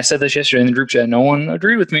 and I said this yesterday in the group chat, no one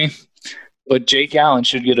agreed with me, but Jake Allen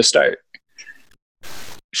should get a start.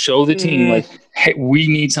 Show the team, hey, we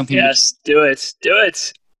need something. Yes, do it. Do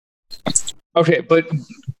it. Okay, but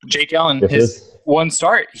Jake Allen, his one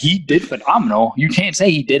start, he did phenomenal. You can't say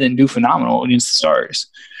he didn't do phenomenal against the Stars.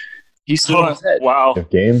 He's still on his head. Wow. If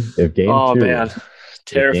game oh, 2, man.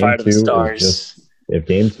 Terrified of the Stars. If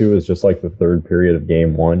game 2 is just like the third period of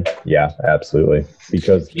game 1, yeah, absolutely.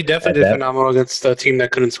 Because he definitely did phenomenal against a team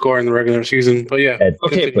that couldn't score in the regular season. But yeah.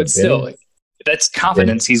 Okay, but still, that's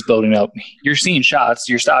confidence he's building up. You're seeing shots,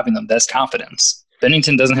 you're stopping them. That's confidence.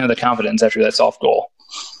 Bennington doesn't have the confidence after that soft goal.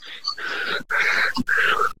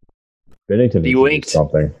 Bennington needs to do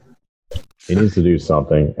something. He needs to do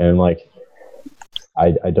something. And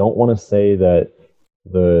I don't want to say that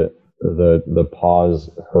the pause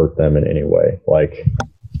hurt them in any way.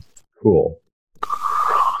 Cool.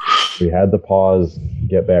 We had the pause,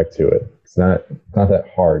 get back to it. It's not that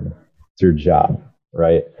hard. It's your job,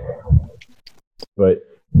 right? But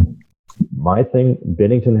my thing,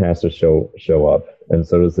 Bennington has to show up, and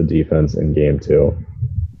so does the defense in game 2.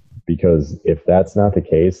 Because if that's not the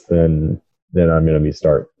case, then I'm going to be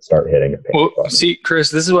start hitting it. Well, see,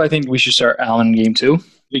 Chris, this is why I think we should start Allen in game 2,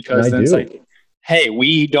 because then it's hey,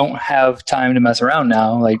 we don't have time to mess around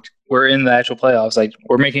now. We're in the actual playoffs.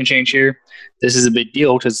 We're making a change here. This is a big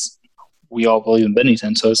deal because we all believe in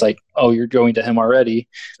Bennington. So it's oh, you're going to him already.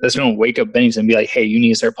 That's going to wake up Bennington and be hey, you need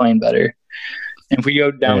to start playing better. And if we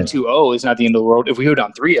go down 2-0, it's not the end of the world. If we go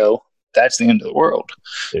down 3-0, that's the end of the world.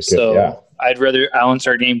 I'd rather Allen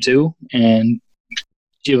start game 2 and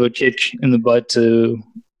give a kick in the butt to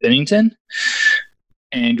Bennington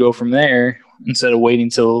and go from there instead of waiting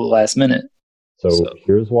till the last minute. So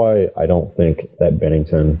here's why I don't think that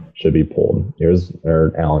Bennington should be pulled.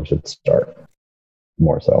 Or Allen should start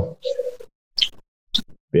more so.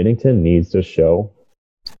 Bennington needs to show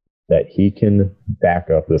that he can back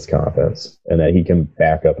up this confidence and that he can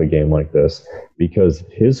back up a game like this, because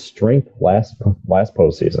his strength last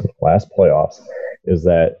postseason, last playoffs, is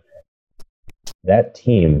that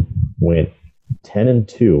team went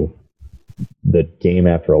 10-2 the game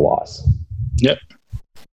after a loss. Yep.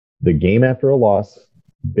 The game after a loss,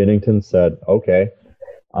 Bennington said, okay,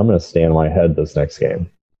 I'm going to stay on my head this next game.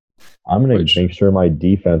 I'm going to make sure my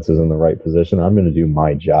defense is in the right position. I'm going to do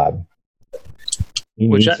my job. He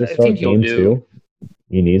needs to start game 2.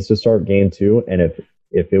 He needs to start game 2. And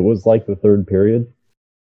if it was like the third period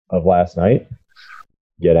of last night,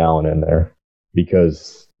 get Allen in there,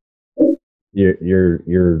 because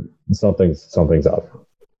you're something's up.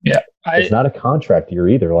 Yeah. It's not a contract year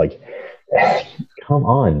either. Come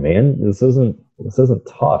on, man. This isn't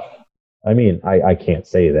tough. I mean, I can't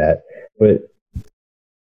say that, but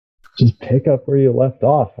just pick up where you left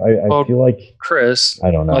off. I feel like, Chris, I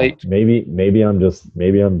don't know. Maybe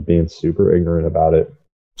I'm being super ignorant about it.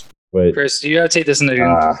 But Chris, you got to take this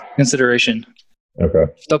into consideration. Okay.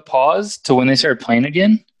 The pause to when they started playing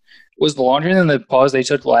again was longer than the pause they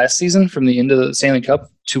took last season from the end of the Stanley Cup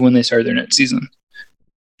to when they started their next season.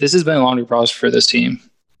 This has been a longer pause for this team.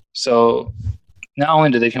 So not only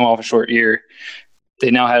did they come off a short year,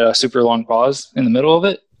 they now had a super long pause in the middle of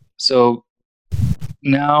it. So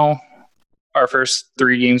now our first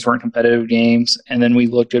 3 games weren't competitive games, and then we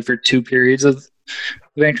looked good for 2 periods of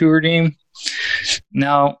the Vancouver game.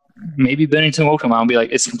 Now, maybe Bennington will come out and be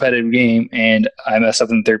like, it's a competitive game, and I messed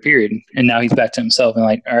up in the 3rd period. And now he's back to himself and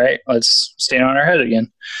like, all right, let's stand on our head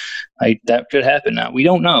again. Like, that could happen now. We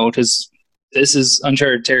don't know because this is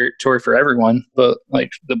uncharted territory for everyone, but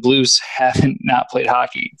like the Blues haven't not played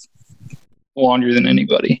hockey longer than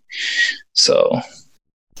anybody. So,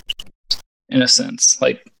 in a sense,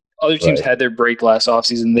 like other teams had their break last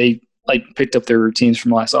offseason. They like picked up their routines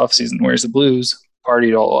from last offseason, whereas the Blues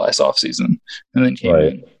partied all last offseason and then came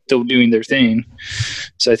in still doing their thing.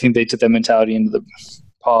 So I think they took that mentality into the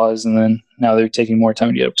pause, and then now they're taking more time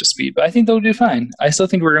to get up to speed. But I think they'll do fine. I still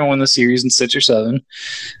think we're going to win the series in 6 or 7.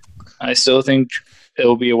 I still think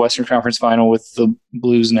it'll be a Western Conference final with the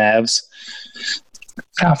Blues and Avs.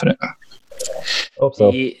 Confident. Hope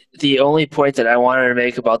so. The only point that I wanted to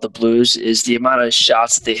make about the Blues is the amount of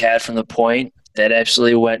shots that they had from the point that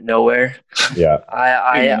absolutely went nowhere. Yeah.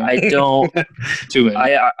 I don't. Too many.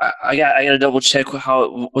 I got to double check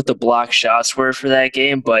what the block shots were for that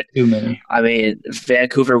game, but too many. I mean,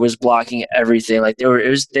 Vancouver was blocking everything. Like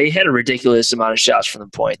they had a ridiculous amount of shots from the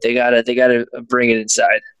point. They gotta bring it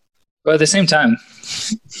inside. But at the same time,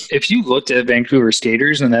 if you looked at Vancouver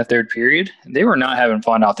skaters in that 3rd period, they were not having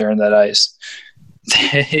fun out there on that ice.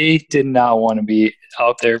 They did not want to be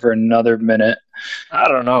out there for another minute. I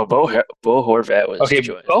don't know. Bo Horvat was okay.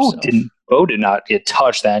 Bo did not get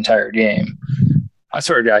touched that entire game. I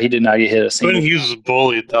swear to God, he did not get hit a single. Quinn Hughes was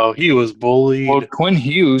bullied, though. He was bullied. Well, Quinn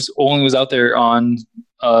Hughes only was out there on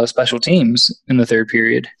special teams in the 3rd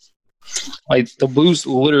period. Like, the Blues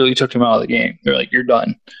literally took him out of the game. They're like, you're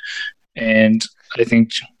done. And I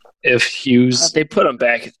think if Hughes... They put him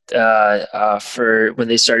back for when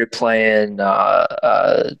they started playing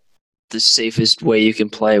the safest way you can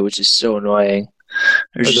play, which is so annoying.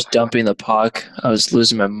 They're just dumping the puck. I was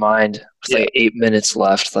losing my mind. With like 8 minutes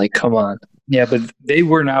left. Like, come on. Yeah, but they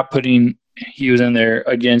were not putting Hughes in there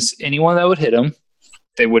against anyone that would hit him.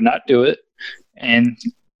 They would not do it. And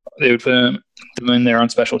they would put them in there on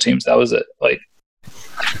special teams. That was it. Like,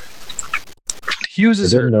 Hughes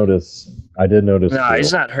is hurt. I did notice. No,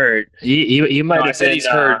 he's not hurt. He might have said he's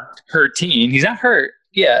hurting. He's not hurt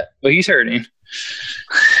yet, but he's hurting.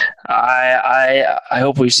 I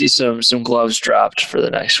hope we see some gloves dropped for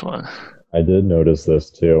the next one. I did notice this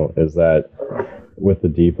too, is that with the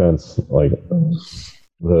defense, like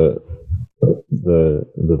the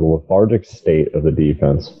lethargic state of the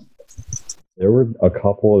defense, there were a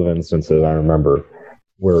couple of instances I remember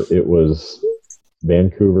where it was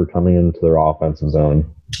Vancouver coming into their offensive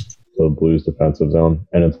zone, so the Blues defensive zone,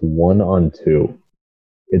 and it's 1-on-2.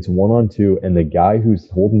 It's 1-on-2, and the guy who's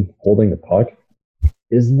holding the puck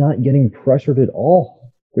is not getting pressured at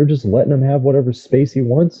all. They're just letting him have whatever space he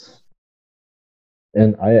wants.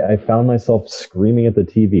 And I found myself screaming at the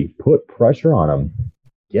TV, put pressure on him.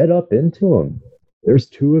 Get up into him. There's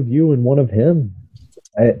 2 of you and 1 of him.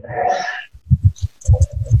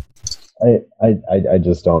 I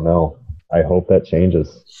just don't know. I hope that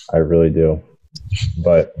changes. I really do.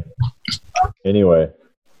 But anyway,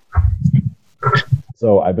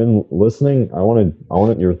 so I've been listening. I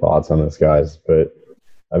wanted your thoughts on this, guys, but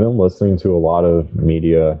I've been listening to a lot of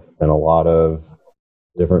media and a lot of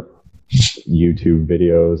different YouTube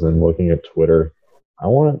videos and looking at Twitter. I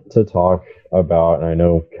want to talk about, and I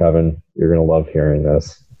know, Kevin, you're going to love hearing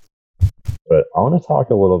this, but I want to talk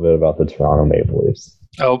a little bit about the Toronto Maple Leafs.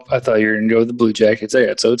 Oh, I thought you were going to go with the Blue Jackets. I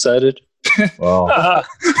got so excited. Well,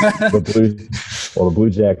 the Blue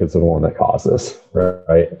Jackets are the one that caused this,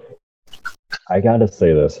 right? I got to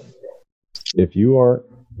say this. If you are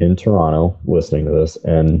in Toronto listening to this,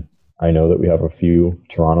 and I know that we have a few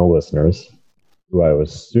Toronto listeners who I would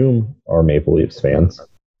assume are Maple Leafs fans.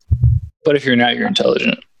 But if you're not, you're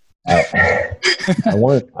intelligent. I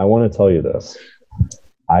want to tell you this.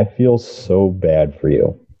 I feel so bad for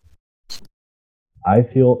you. I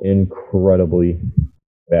feel incredibly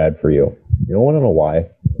bad for you. You don't want to know why?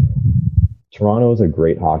 Toronto is a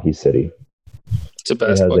great hockey city. It's a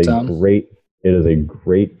basketball town. It is a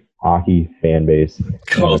great hockey fan base.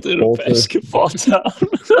 Called it a basketball town.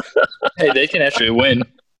 Hey, they can actually win.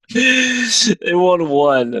 They won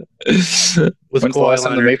 1. With Kawhi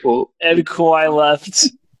on the Maple. And Kawhi left.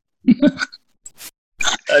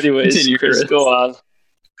 Anyways, continue, Chris, go on.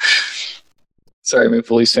 Sorry,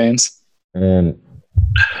 Maple Leafs fans. And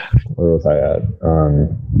where was I at?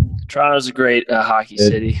 Toronto's a great hockey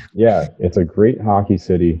city. Yeah, it's a great hockey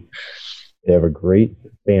city. They have a great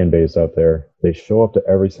fan base up there. They show up to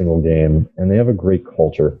every single game, and they have a great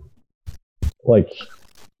culture. Like,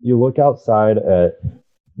 you look outside at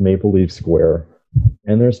Maple Leaf Square,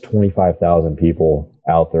 and there's 25,000 people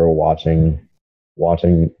out there watching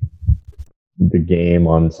the game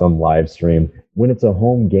on some live stream when it's a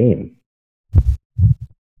home game.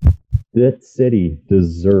 That city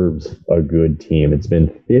deserves a good team. It's been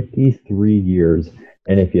 53 years,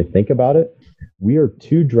 and if you think about it, we are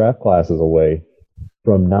 2 draft classes away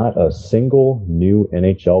from not a single new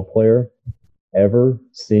NHL player ever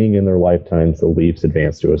seeing in their lifetimes the Leafs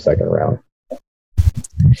advance to a second round.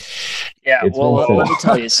 Yeah, let me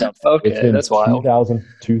tell you something. Okay, that's wild.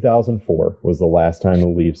 2004 was the last time the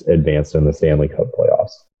Leafs advanced in the Stanley Cup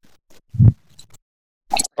playoffs.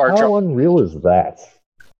 How unreal is that?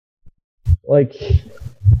 Like,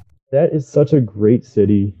 that is such a great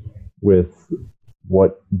city with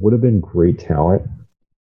what would have been great talent,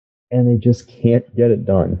 and they just can't get it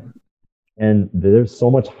done. And there's so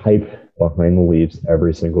much hype behind the Leafs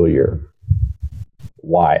every single year.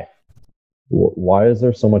 Why? Why is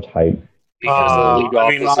there so much hype? Because the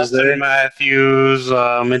league office is there. Matthews,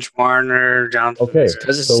 Mitch Marner, John. Okay,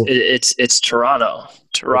 because it's Toronto.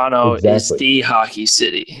 Toronto is the hockey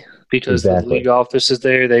city. Because the league office is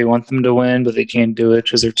there, they want them to win, but they can't do it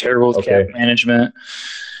because they're terrible with cap management.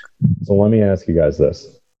 So let me ask you guys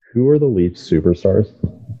this: who are the Leafs superstars?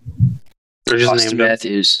 Austin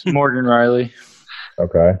Matthews, Morgan Riley.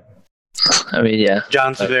 Okay. I mean, yeah.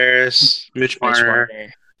 John Tavares, Mitch Marner.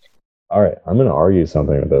 All right, I'm going to argue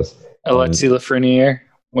something with this. Alexi Lafreniere.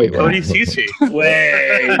 Wait, Cody Ceci.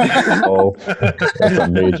 Wait. Oh, that's a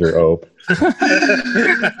major ope.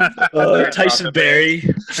 Tyson Barrie.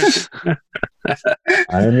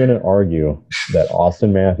 I am going to argue that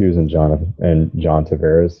Austin Matthews and John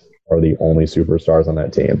Tavares are the only superstars on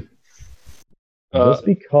that team. Just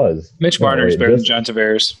because Mitch Marner is better than John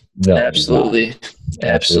Tavares. No, absolutely.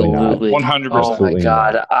 100%. Oh my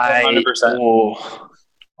God. 100%.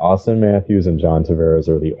 Austin Matthews and John Tavares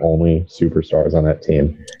are the only superstars on that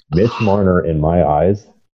team. Mitch Marner, in my eyes,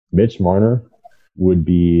 he'd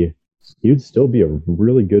still be a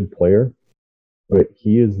really good player, but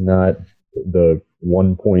he is not the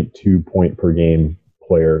 1.2 point per game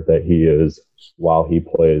player that he is while he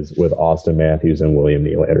plays with Austin Matthews and William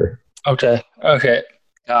Nylander. Okay.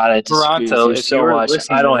 God, I Toronto, if so much.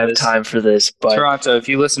 I don't have time for this. But Toronto, if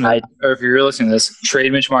you're listening to this,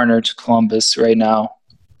 trade Mitch Marner to Columbus right now.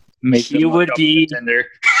 He would be.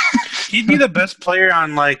 He'd be the best player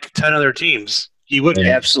on like 10 other teams. He would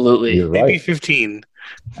absolutely. Maybe 15.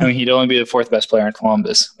 I mean, he'd only be the 4th best player in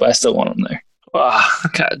Columbus, but I still want him there. Oh,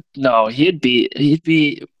 God, no, he'd be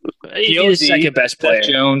the second best player.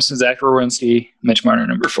 Seth Jones, Zach Werenski, Mitch Marner,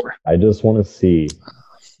 number 4. I just want to see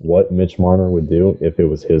what Mitch Marner would do if it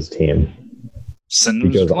was his team.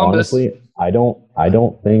 Because honestly, I don't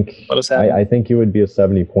think. I think he would be a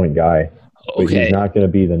 70-point guy. But he's not going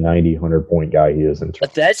to be the 90, 100-point guy he is in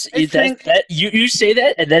Toronto. That you say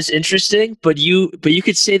that, and that's interesting. But you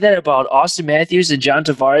could say that about Austin Matthews and John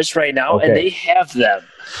Tavares right now, and they have them.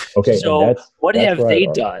 Okay. So what have they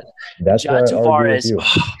done? That's John Tavares.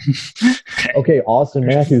 Okay, Austin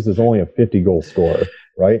Matthews is only a 50-goal scorer,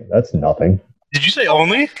 right? That's nothing. Did you say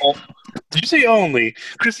only? Did you say only?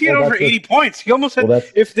 Because he had over 80 points. He almost had.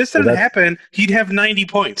 If this didn't happen, he'd have 90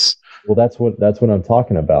 points. Well, that's what I'm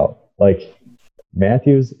talking about. Like,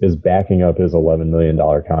 Matthews is backing up his $11 million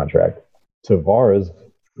contract. Tavares,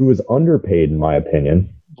 who is underpaid in my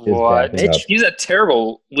opinion, is backing up. He's a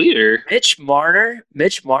terrible leader. Mitch Marner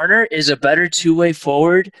is a better two-way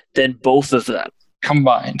forward than both of them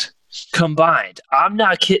combined. I'm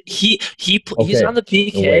not kidding. He's on the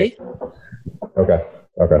PK. Okay.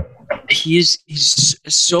 He's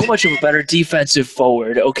so much of a better defensive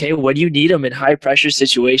forward. Okay, when you need him in high pressure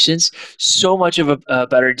situations, so much of a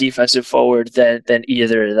better defensive forward than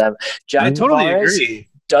either of them. I totally agree.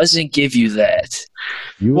 Doesn't give you that.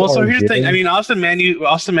 So here's the thing. I mean, Austin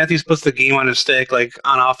Matthews puts the game on his stick, like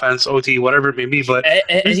on offense, OT, whatever it may be. But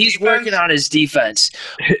and he's working on his defense.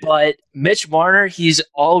 But Mitch Marner, he's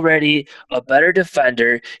already a better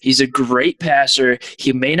defender. He's a great passer.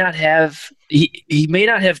 He may not have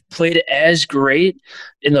played as great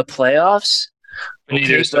in the playoffs.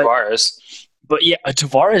 Neither is Tavares. But yeah,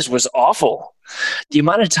 Tavares was awful. The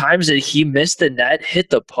amount of times that he missed the net, hit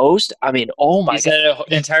the post, I mean, oh my God. He's had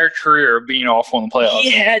an entire career of being awful in the playoffs.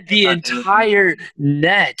 He had the entire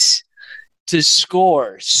net to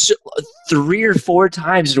score 3 or 4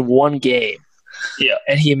 times in one game. Yeah.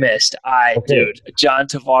 And he missed. Dude, John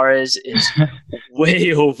Tavares is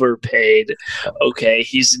way overpaid. Okay.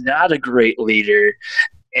 He's not a great leader.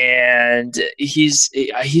 And he's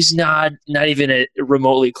not even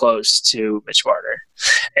remotely close to Mitch Marner.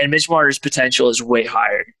 And Mitch Marner's potential is way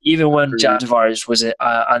higher, even when John Tavares was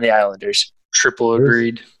on the Islanders. Triple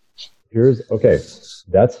agreed.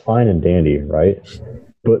 That's fine and dandy, right?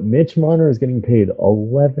 But Mitch Marner is getting paid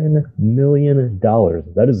 $11 million.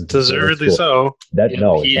 That is deservedly so.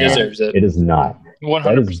 He deserves it. It is not.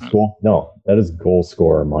 100%. That is goal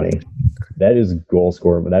scorer money. That is goal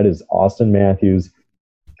scorer. That is Austin Matthews,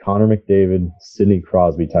 Connor McDavid, Sidney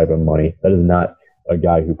Crosby type of money. That is not a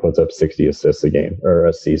guy who puts up 60 assists a game or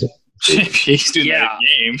a season. He's doing that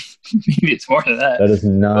game. Maybe it's more than that. That is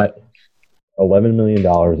not $11 million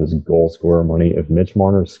is goal scorer money. If Mitch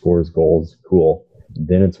Marner scores goals, cool.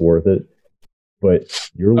 Then it's worth it. But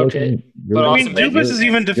you're looking. But I mean, Dubas is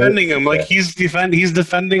even defending him. Like he's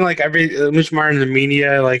defending like every Mitch Marner in the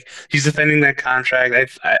media. Like he's defending that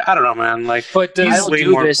contract. I don't know, man. Like, but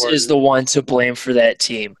Dubas is the one to blame for that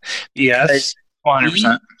team. Yes.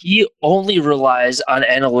 100%. He only relies on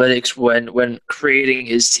analytics when creating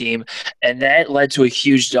his team, and that led to a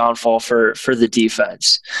huge downfall for the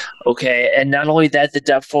defense. Okay, and not only that, the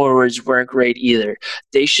depth forwards weren't great either.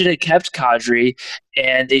 They should have kept Kadri,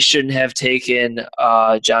 and they shouldn't have taken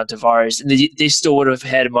John Tavares. And they still would have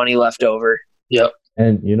had money left over. Yep.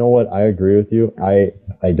 And you know what? I agree with you. I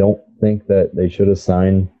don't think that they should have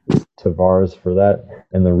signed Tavares for that.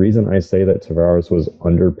 And the reason I say that Tavares was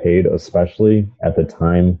underpaid, especially at the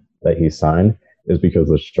time that he signed, is because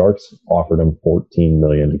the Sharks offered him $14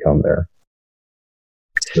 million to come there.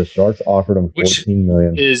 The Sharks offered him $14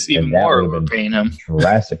 million, is even more overpaying him.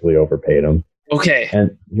 Drastically overpaid him. Okay.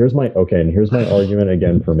 And here's my argument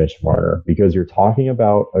again for Mitch Marner, because you're talking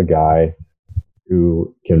about a guy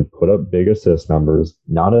who can put up big assist numbers,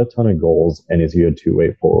 not a ton of goals, and is he a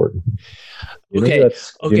two-way forward? Do you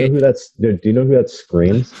know who that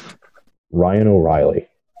screams? Ryan O'Reilly.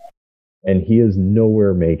 And he is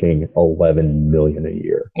nowhere making $11 million a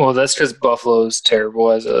year. Well, that's because Buffalo's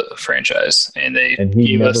terrible as a franchise, and they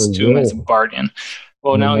gave us to him as a bargain.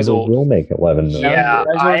 Well, now he's old. Will make $11 million. Yeah,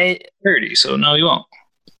 30, so no, he won't.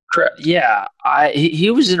 Correct. Yeah,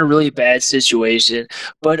 he was in a really bad situation.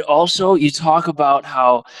 But also, you talk about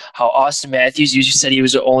how Austin Matthews, you said he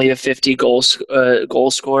was only a 50 goal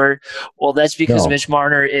scorer. Well, that's because Mitch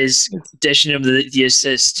Marner is dishing him the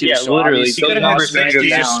assists too. Yeah, so literally. He could have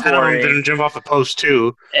didn't jump off the post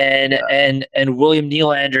too. And William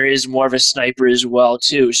Nylander is more of a sniper as well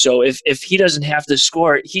too. So if he doesn't have to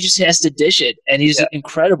score, he just has to dish it, and he's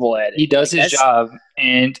incredible at it. He does his job,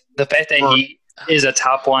 and the fact that he is a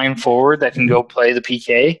top line forward that can go play the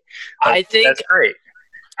PK. I think that's great.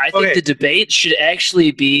 I think the debate should actually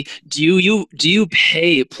be: do you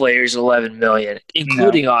pay players $11 million,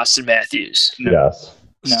 including Austin Matthews? No. Yes.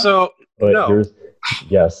 No. So,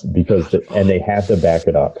 yes, because and they have to back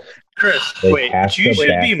it up. Chris, you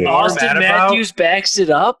should be more Austin mad Matthews backs it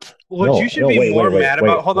up. What you should be more mad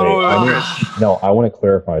about? Hold on, I want to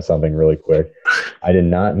clarify something really quick. I did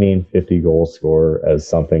not mean 50 goal scorer as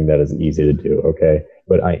something that is easy to do. Okay,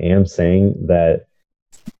 but I am saying that,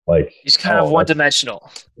 like, he's kind of one-dimensional.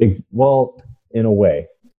 Well, in a way,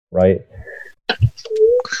 right?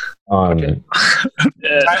 Okay.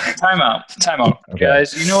 Time out, okay.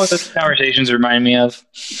 Guys. You know what this conversations remind me of?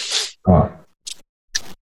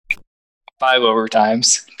 5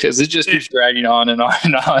 overtimes, because it just keeps dragging on and on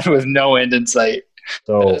and on with no end in sight.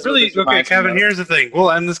 So really, okay, Kevin, here's the thing. We'll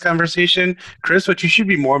end this conversation. Chris, what you should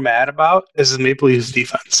be more mad about is the Maple Leafs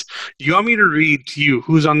defense. You want me to read to you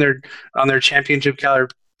who's on their championship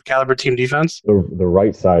caliber team defense? The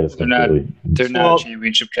right side is completely. They're not a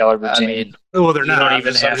championship caliber team. I mean, well, they're not. Don't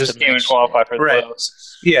even have to game and qualify for the playoffs.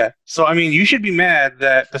 Yeah. So, I mean, you should be mad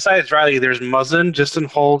that besides Riley, there's Muzzin, Justin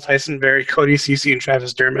Holl, Tyson Berry, Cody Ceci, and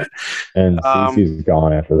Travis Dermott. And Ceci's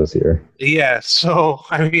gone after this year. Yeah. So,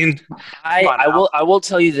 I mean, I will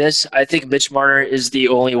tell you this. I think Mitch Marner is the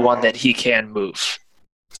only one that he can move.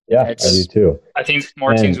 Yeah, I do too. I think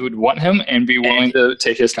more teams would want him and be willing to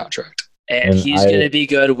take his contract. And he's going to be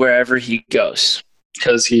good wherever he goes.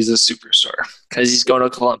 Because he's a superstar. Because he's going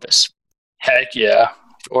to Columbus. Heck yeah.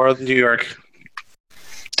 Or New York.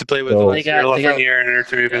 To play with Lafreniere and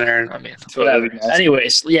Artemi there. I mean, whatever.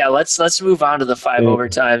 Anyways, let's move on to the 5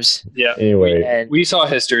 overtimes. Yeah. Anyway. And we saw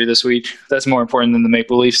history this week. That's more important than the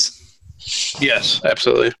Maple Leafs. Yes,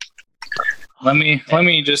 absolutely. Let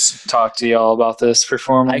me just talk to y'all about this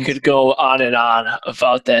performance. I could go on and on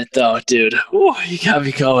about that though, dude. Ooh, you got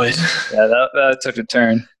me going. Yeah, that took a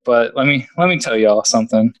turn. But let me tell y'all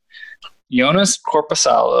something. Jonas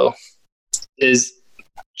Korpisalo is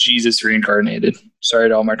Jesus reincarnated. Sorry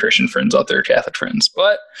to all my Christian friends out there, Catholic friends,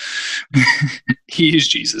 but he is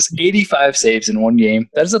Jesus. 85 saves in one game.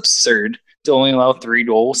 That is absurd to only allow 3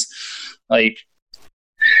 goals. Like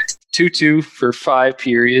 2-2 for 5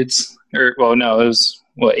 periods. It was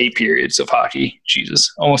 8 periods of hockey.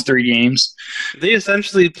 Jesus, almost 3 games. They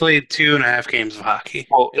essentially played 2.5 games of hockey.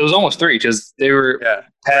 Well, it was almost 3 because they were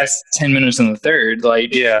past 10 minutes in the third.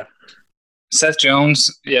 Seth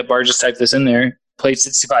Jones, Bart just typed this in there, played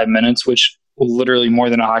 65 minutes, which was literally more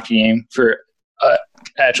than a hockey game for an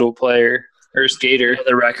actual player or skater.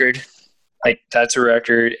 The record. That's a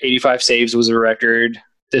record. 85 saves was a record.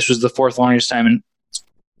 This was the fourth longest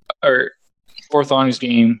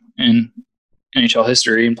game in NHL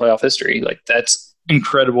history and playoff history. That's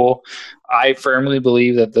incredible. I firmly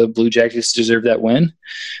believe that the Blue Jackets deserve that win.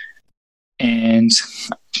 And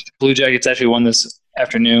Blue Jackets actually won this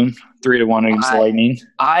afternoon, 3-1 against the Lightning.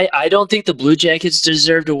 I don't think the Blue Jackets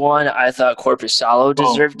deserved to win. I thought Korpisalo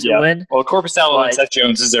deserved to win. Well, Korpisalo and Seth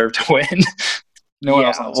Jones deserved to win. No one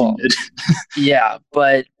else on the team did. Yeah,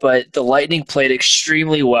 but the Lightning played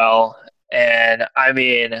extremely well, and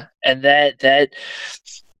that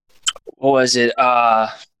what was it?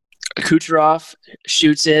 Kucherov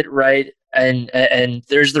shoots it right, and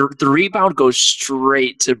there's the rebound goes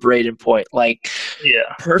straight to Braden Point,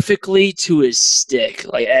 perfectly to his stick,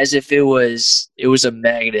 as if it was a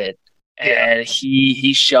magnet, and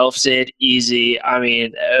he shelves it easy.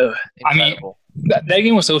 Incredible. That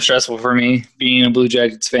game was so stressful for me, being a Blue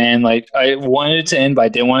Jackets fan. I wanted it to end, but I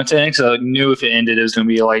didn't want it to end because I knew if it ended, it was going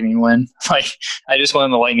to be a Lightning win. I just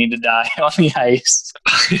wanted the Lightning to die on the ice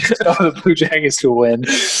so the Blue Jackets to win.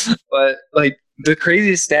 But, the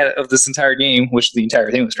craziest stat of this entire game, which the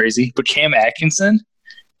entire thing was crazy, but Cam Atkinson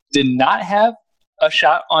did not have a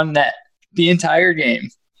shot on net the entire game.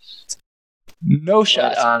 No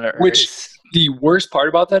shot. Which, the worst part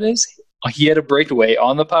about that is, he had a breakaway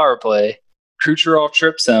on the power play. Kucherov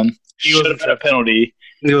trips him. He should have had a penalty.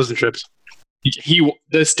 He wasn't tripped.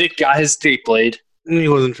 The stick got his stick blade. He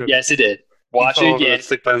wasn't tripped. Yes, it did. Watch it again.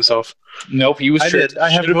 Stick by himself. Nope, he was tripped.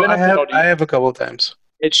 I have a couple of times.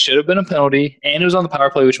 It should have been a penalty, and it was on the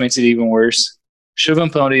power play, which makes it even worse. Should have been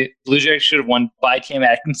a penalty. Blue Jackets should have won by Cam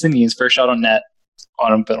Atkinson. His first shot on net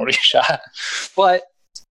on a penalty shot. But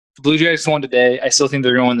the Blue Jackets won today. I still think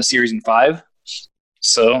they're going to win the series in 5.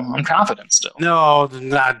 So I'm confident still. No,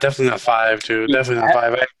 definitely not 5, dude. Definitely not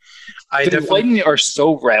 5. The Lightning are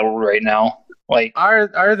so rattled right now.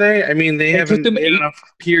 Are they? I mean, they haven't took them 8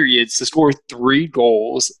 periods to score 3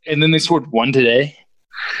 goals, and then they scored 1 today.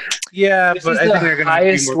 Yeah, but I think they're going to be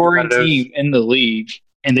highest scoring team in the league,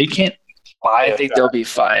 and they can't. I think they'll be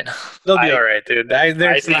fine. They'll be all right, dude. They're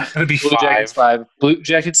not going to be Blue Jackets 5. Blue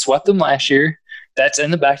Jackets swept them last year. That's in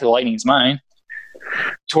the back of the Lightning's mind.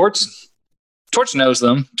 Torch knows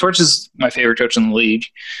them. Torch is my favorite coach in the league.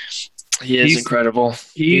 He's incredible.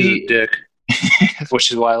 He's a dick. Which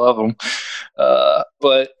is why I love him.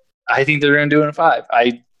 But I think they're going to do it in 5.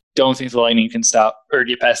 I don't think the Lightning can stop or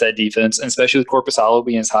get past that defense, and especially with Korpisalo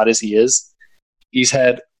being as hot as he is. He's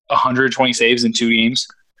had 120 saves in 2 games.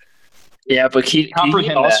 Yeah, but can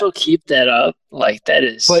he also keep that up? That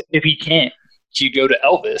is. But if he can't, you go to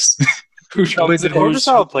Elvis. Did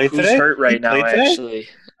Korpisalo play today? Who's hurt right now, actually.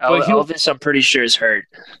 Elvis, I'm pretty sure, is hurt.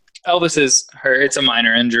 Elvis is hurt. It's a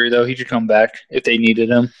minor injury, though. He could come back if they needed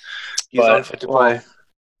him. He's unfit to play.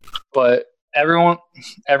 But everyone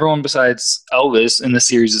besides Elvis in the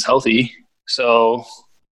series is healthy. So,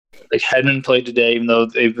 Hedman played today, even though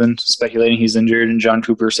they've been speculating he's injured, and John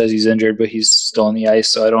Cooper says he's injured, but he's still on the ice,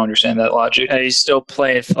 so I don't understand that logic. And he's still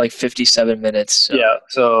playing for 57 minutes. So. Yeah,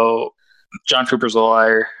 so John Cooper's a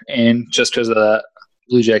liar, and just because of that,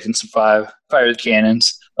 Blue Jackets in 5, fire the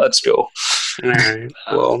cannons. Let's go. All right.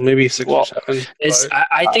 Well, maybe 6 or 7.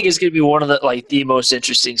 I think it's going to be one of the most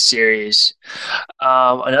interesting series.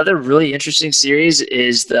 Another really interesting series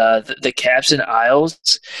is the Caps and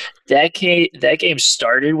Isles. That game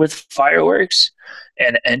started with fireworks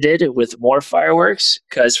and ended with more fireworks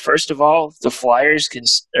because, first of all, the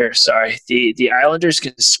Islanders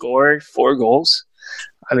can score 4 goals.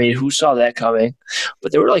 I mean, who saw that coming?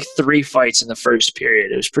 But there were 3 fights in the first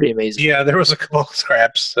period. It was pretty amazing. Yeah, there was a couple of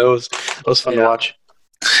scraps. So it was fun to watch.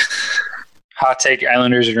 Hot take: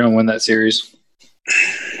 Islanders are going to win that series.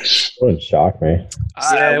 Wouldn't shock me.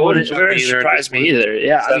 It wouldn't surprise me either.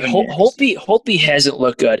 Yeah, Holtby hasn't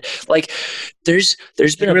looked good. There's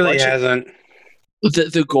been a really bunch hasn't.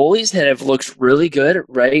 The goalies that have looked really good,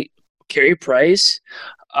 right? Carey Price,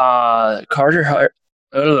 Carter Hart,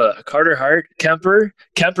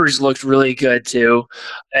 Kemper's looked really good too,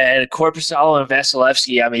 and Korpisalo and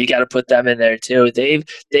Vasilevsky. I mean, you got to put them in there too. They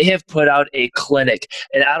have put out a clinic,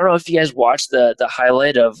 and I don't know if you guys watched the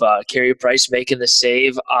highlight of Carey Price making the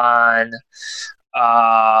save on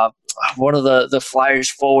one of the Flyers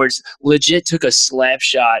forwards legit took a slap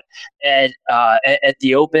shot at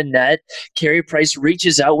the open net. Carey Price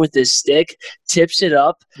reaches out with his stick, tips it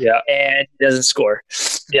up, and doesn't score.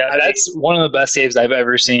 Yeah, that's one of the best saves I've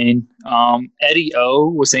ever seen. Eddie O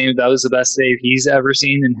was saying that was the best save he's ever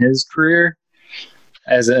seen in his career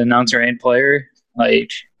as an announcer and player. Like,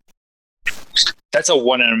 that's a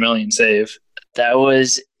 1 in a million save. That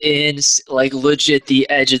was legit the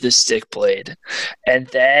edge of the stick blade. And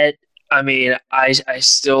that, I mean, I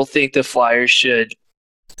still think the Flyers should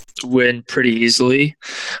win pretty easily,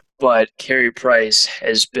 but Carey Price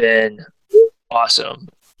has been awesome.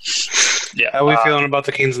 Yeah. How are we feeling about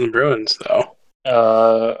the Canes and the Bruins, though?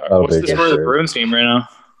 What's the score of the Bruins team right now?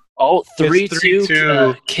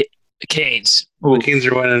 3-2 Canes. Ooh. The Canes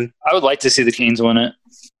are winning. I would like to see the Canes win it.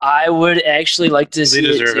 I would actually like to see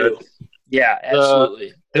it too. Yeah,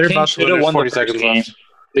 absolutely. They're about to win. 40 seconds left.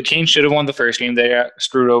 The Canes should have won the first game. They got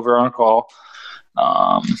screwed over on a call.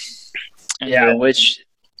 Which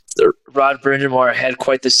Rod Brind'Amour had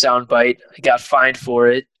quite the soundbite. He got fined for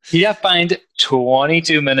it. He got fined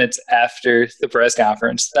 22 minutes after the press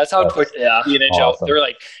conference. That's how quick the NHL. Awesome. They were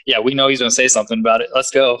like, "Yeah, we know he's going to say something about it. Let's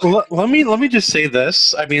go." Well, let me just say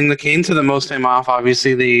this. I mean, the Canes had the most time off.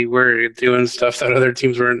 Obviously, they were doing stuff that other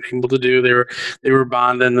teams weren't able to do. They were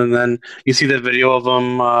bonding, and then you see the video of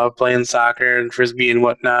them playing soccer and frisbee and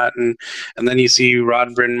whatnot, and then you see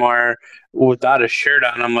Rod Brind'Amour without a shirt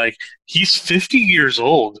on. I'm like, he's 50 years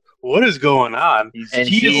old. What is going on? And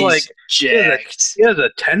he's like jacked. He has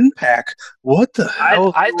a 10-pack. What the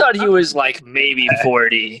hell? I thought he was like maybe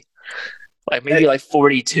 40. Like maybe like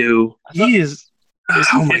 42. He is.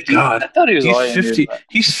 Oh my God. I thought he was He's 50.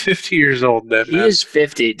 He's 50 years old, man. He is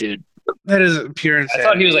 50, dude. That is pure insanity. I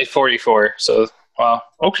thought he was like 44. So, wow.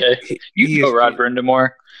 Okay. You go, Rod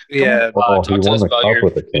Brind'Amour. Yeah. Talk to us about your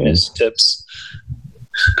fitness tips.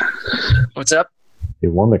 What's up? He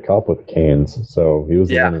won the cup with the Canes, so he was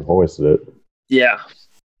the one who hoisted it. Yeah,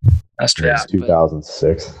 that's true. It's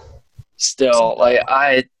 2006. Still, like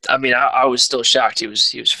I mean, I was still shocked. He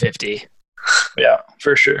was 50. Yeah,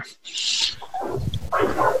 for sure.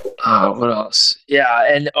 What else?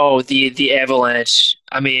 Yeah, and the Avalanche.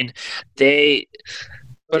 I mean, they.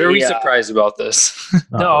 But are we surprised about this?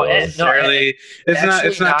 No, it's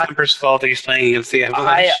not Kemper's fault that he's playing against the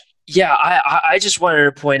Avalanche. I just wanted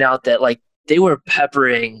to point out that like they were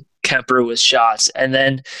peppering Kemper with shots, and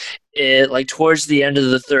then towards the end of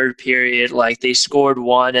the third period, like they scored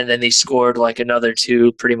one, and then they scored like another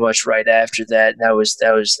two pretty much right after that. And that was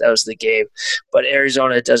the game. But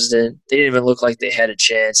Arizona they didn't even look like they had a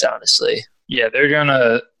chance, honestly. Yeah, they're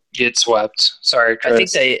gonna get swept. Sorry, Chris. I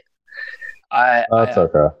think they. That's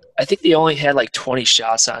okay. I think they only had like 20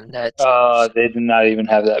 shots on net. They did not even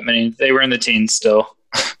have that many. They were in the teens still.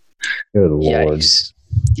 Good Lord.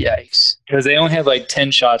 Yikes. Because they only had like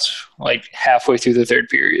 10 shots like halfway through the third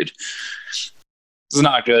period. It's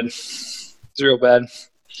not good. It's real bad.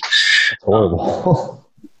 It's horrible.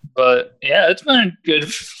 But yeah, it's been a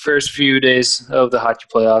good first few days of the hockey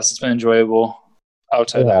playoffs. It's been enjoyable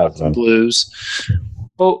outside the Hawks and Blues.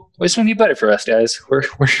 Well, it's going to be better for us, guys. We're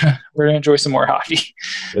going to enjoy some more hockey.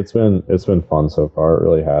 It's been fun so far. It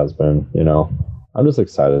really has been. You know, I'm just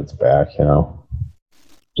excited it's back. You know.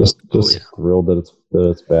 Just thrilled that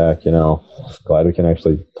it's back, you know. Glad we can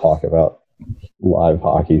actually talk about live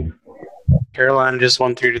hockey. Carolina just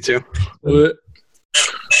won 3-2.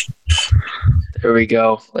 There we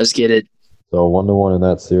go. Let's get it. So 1-1 in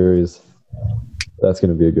that series. That's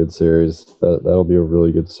going to be a good series. That'll be a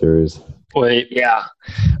really good series. Wait, yeah,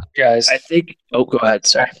 guys. I think. Oh, go ahead.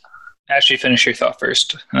 Sorry. Actually, finish your thought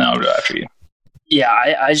first, and then I'll go after you. Yeah,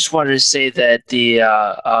 I just wanted to say that the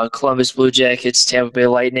Columbus Blue Jackets, Tampa Bay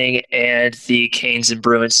Lightning, and the Canes and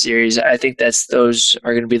Bruins series, I think those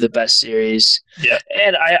are going to be the best series. Yeah.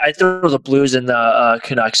 And I throw the Blues and the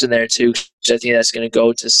Canucks in there too, because I think that's going to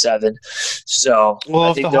go to 7. So,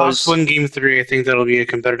 well, if the Hawks win Game 3, I think that'll be a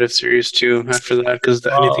competitive series too after that, because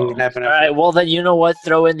anything can happen. All right, well then you know what?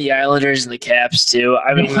 Throw in the Islanders and the Caps too.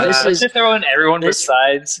 I mean, this is throw in everyone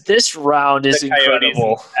besides this round is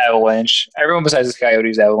incredible. Avalanche. Everyone besides the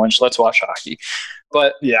Coyotes, Avalanche. Let's watch hockey.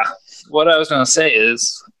 But yeah, what I was going to say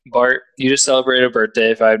is, Bart, you just celebrated a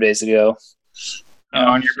birthday 5 days ago. And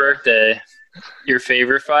on your birthday, your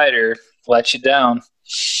favorite fighter let you down.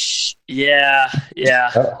 Yeah.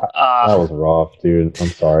 That was rough, dude. I'm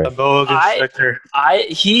sorry. A boa against Victor.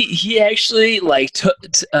 He actually like took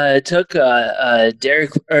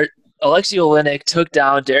Derek or Alexei Oleinik took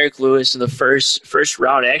down Derek Lewis in the first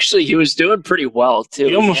round. Actually, he was doing pretty well too.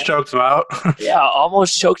 He almost choked him out. Yeah,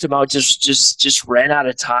 almost choked him out. Just ran out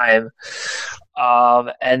of time.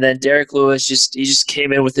 And then Derek Lewis just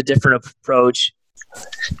came in with a different approach.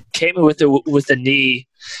 Came in with the knee,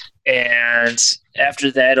 and after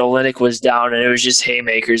that, Olynyk was down, and it was just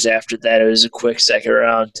haymakers. After that, it was a quick second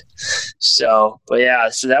round. So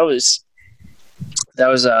that was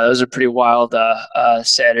a pretty wild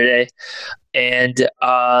Saturday, and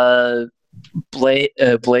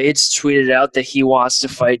Blades tweeted out that he wants to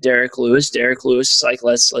fight Derek Lewis. Derek Lewis is like,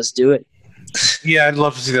 let's do it. Yeah, I'd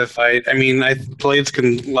love to see that fight. I mean, Blades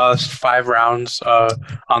can last 5 rounds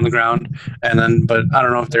on the ground, but I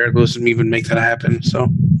don't know if Derek Lewis would even make that happen. So,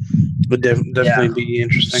 would definitely be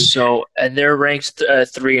interesting. So, and they're ranked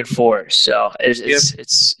 3 and 4. So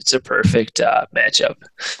it's a perfect matchup.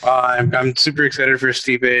 I'm super excited for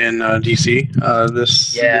Stipe and DC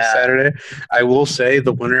this Saturday. I will say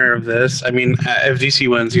the winner of this. I mean, if DC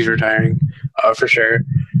wins, he's retiring for sure.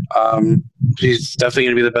 He's definitely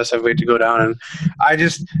going to be the best heavyweight to go down. And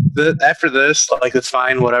after this, like, it's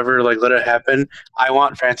fine, whatever, like, let it happen. I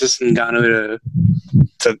want Francis Ngannou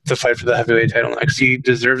to fight for the heavyweight title next. He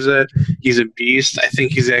deserves it. He's a beast. I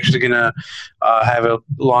think he's actually going to have a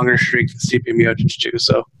longer streak than Stipe Miocic too.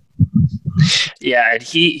 So. Yeah, and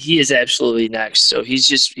he is absolutely next. So he's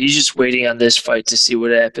just waiting on this fight to see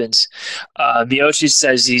what happens. Miocic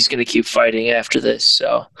says he's going to keep fighting after this.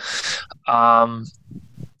 So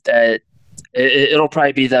that it'll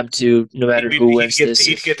probably be them two, no matter who wins this.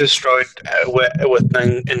 He'd get destroyed with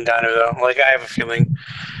Ngannou, though. Like, I have a feeling.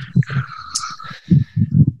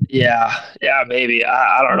 Yeah, maybe.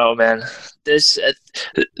 I don't know, man. These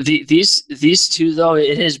two, though,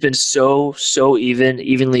 it has been so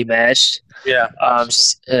evenly matched. Yeah.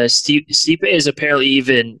 Stipe is apparently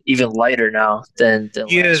even lighter now than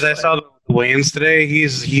he is. I saw the weigh-ins today.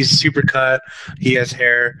 He's super cut. He has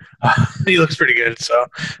hair. He looks pretty good. So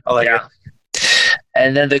I like it.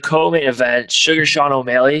 And then the co-main event, Sugar Sean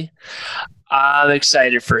O'Malley. I'm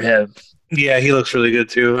excited for him. Yeah, he looks really good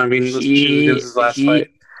too. I mean, his last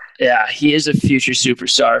fight. Yeah, he is a future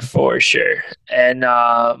superstar for sure. And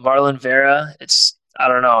Marlon Vera, I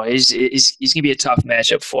don't know. He's gonna be a tough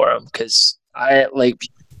matchup for him because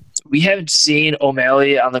we haven't seen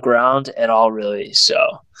O'Malley on the ground at all, really.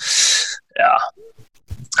 So yeah,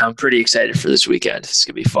 I'm pretty excited for this weekend. It's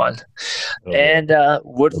gonna be fun. And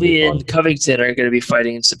Woodley and Covington are gonna be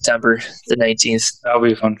fighting in September the 19th. That'll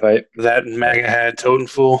be a fun fight. That MAGA hat totem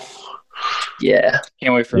fool. Yeah,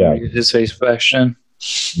 can't wait for him to get his face action.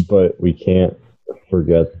 But we can't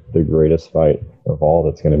forget the greatest fight of all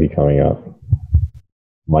that's going to be coming up.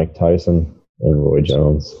 Mike Tyson and Roy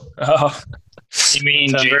Jones. Oh, you mean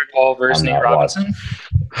Jake Paul versus Nate Robinson?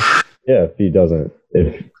 Yeah,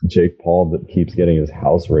 if Jake Paul keeps getting his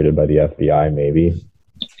house raided by the FBI, maybe.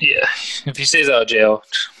 Yeah, if he stays out of jail.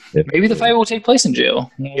 Maybe the fight will take place in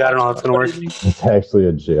jail. Yeah, I don't know how it's going to work. It's actually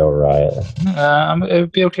a jail riot.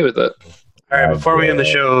 I'd be okay with that. All right, before we end the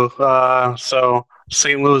show, so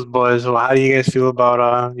St. Louis boys, well, how do you guys feel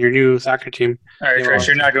about your new soccer team? All right, Chris,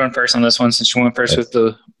 you're not going first on this one since you went first with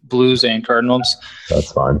the Blues and Cardinals.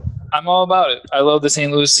 That's fine. I'm all about it. I love the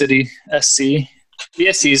St. Louis City SC.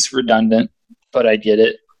 The SC is redundant, but I get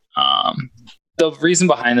it. The reason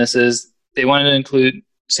behind this is they wanted to include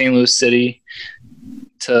St. Louis City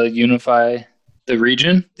to unify the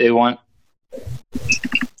region. They want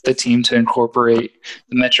the team to incorporate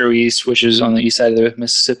the Metro East, which is on the east side of the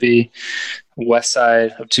Mississippi, west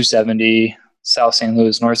side of 270, South St.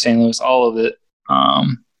 Louis, North St. Louis, all of it.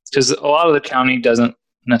 Because a lot of the county doesn't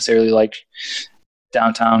necessarily like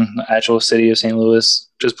downtown, the actual city of St. Louis,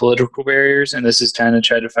 just political barriers, and this is trying to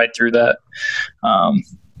try to fight through that.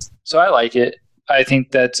 So I like it. I think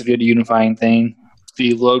that's a good unifying thing.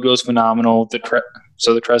 The logo is phenomenal. The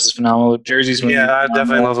crest is phenomenal. Jerseys. I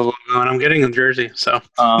definitely love the logo, and I'm getting a jersey. So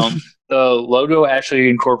the logo actually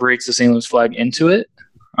incorporates the St. Louis flag into it.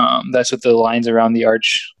 That's what the lines around the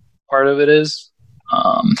arch part of it is.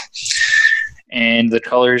 And the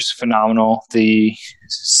color's phenomenal. The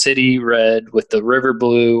city red with the river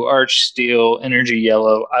blue, arch steel, energy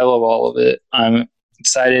yellow. I love all of it. I'm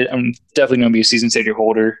excited. I'm definitely going to be a season ticket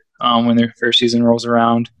holder when their first season rolls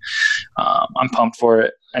around. I'm pumped for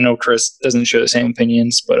it. I know Chris doesn't share the same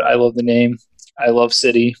opinions, but I love the name. I love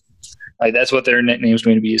City. Like, that's what their nickname is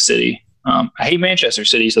going to be, is City. I hate Manchester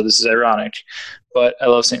City, so this is ironic, but I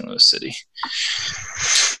love St. Louis City.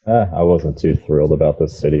 I wasn't too thrilled about the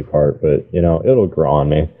City part, but, it'll grow on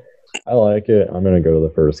me. I like it. I'm going to go to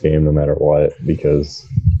the first game no matter what, because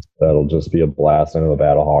that'll just be a blast. I know the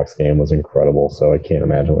Battlehawks game was incredible, so I can't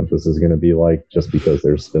imagine what this is going to be like, just because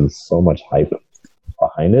there's been so much hype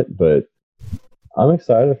behind it, but I'm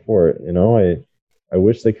excited for it. I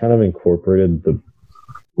wish they kind of incorporated the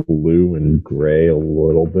blue and gray a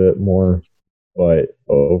little bit more But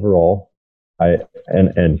overall,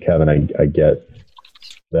 and Kevin, I get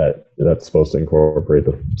that that's supposed to incorporate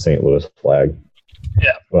the St. Louis flag.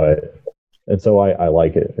 Yeah. And so I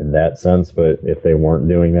like it in that sense, but if they weren't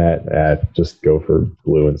doing that, just go for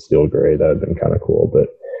blue and steel gray. That would have been kind of cool. But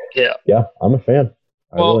yeah, I'm a fan.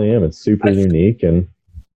 I really am. It's super unique. And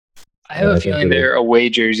I have a feeling their away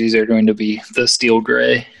jerseys are going to be the steel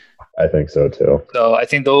gray. I think so too. So I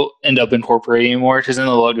think they'll end up incorporating more because in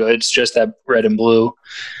the logo it's just that red and blue.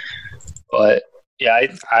 But yeah,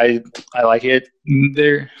 I like it.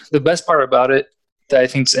 The best part about it that I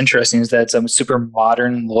think is interesting is that it's a super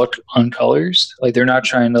modern look on colors. Like they're not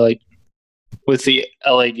trying to with the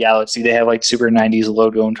LA Galaxy, they have super 90s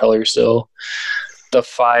logo and color still. The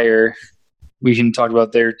Fire, we can talk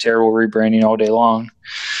about their terrible rebranding all day long.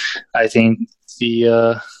 I think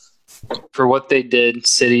for what they did,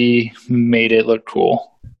 City made it look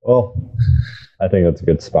cool. Well, I think that's a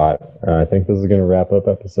good spot. I think this is going to wrap up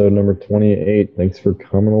episode number 28. Thanks for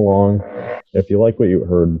coming along. If you like what you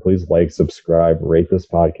heard, please subscribe, rate this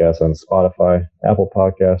podcast on Spotify, Apple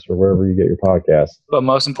Podcasts, or wherever you get your podcasts. But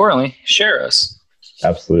most importantly, share us.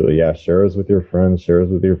 Absolutely, yeah. Share us with your friends. Share us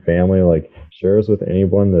with your family. Share us with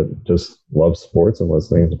anyone that just loves sports and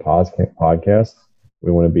listening to podcasts.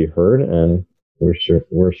 We want to be heard, and we're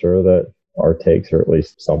sure that our takes are at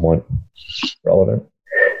least somewhat relevant.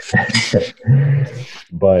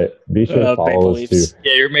 But be sure to follow us too.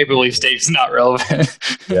 Yeah, your Maple Leaf take is not relevant.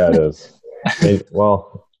 Yeah, it is.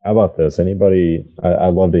 Well, how about this? I'd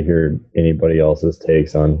love to hear anybody else's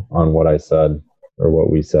takes on what I said or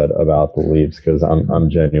what we said about the Leafs, because I'm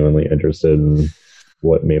genuinely interested in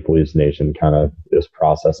what Maple Leafs Nation kind of is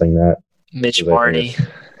processing that. Mitch Marnie.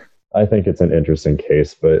 I think it's an interesting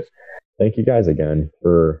case, but thank you guys again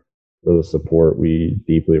for the support. We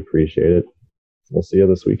deeply appreciate it. We'll see you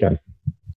this weekend.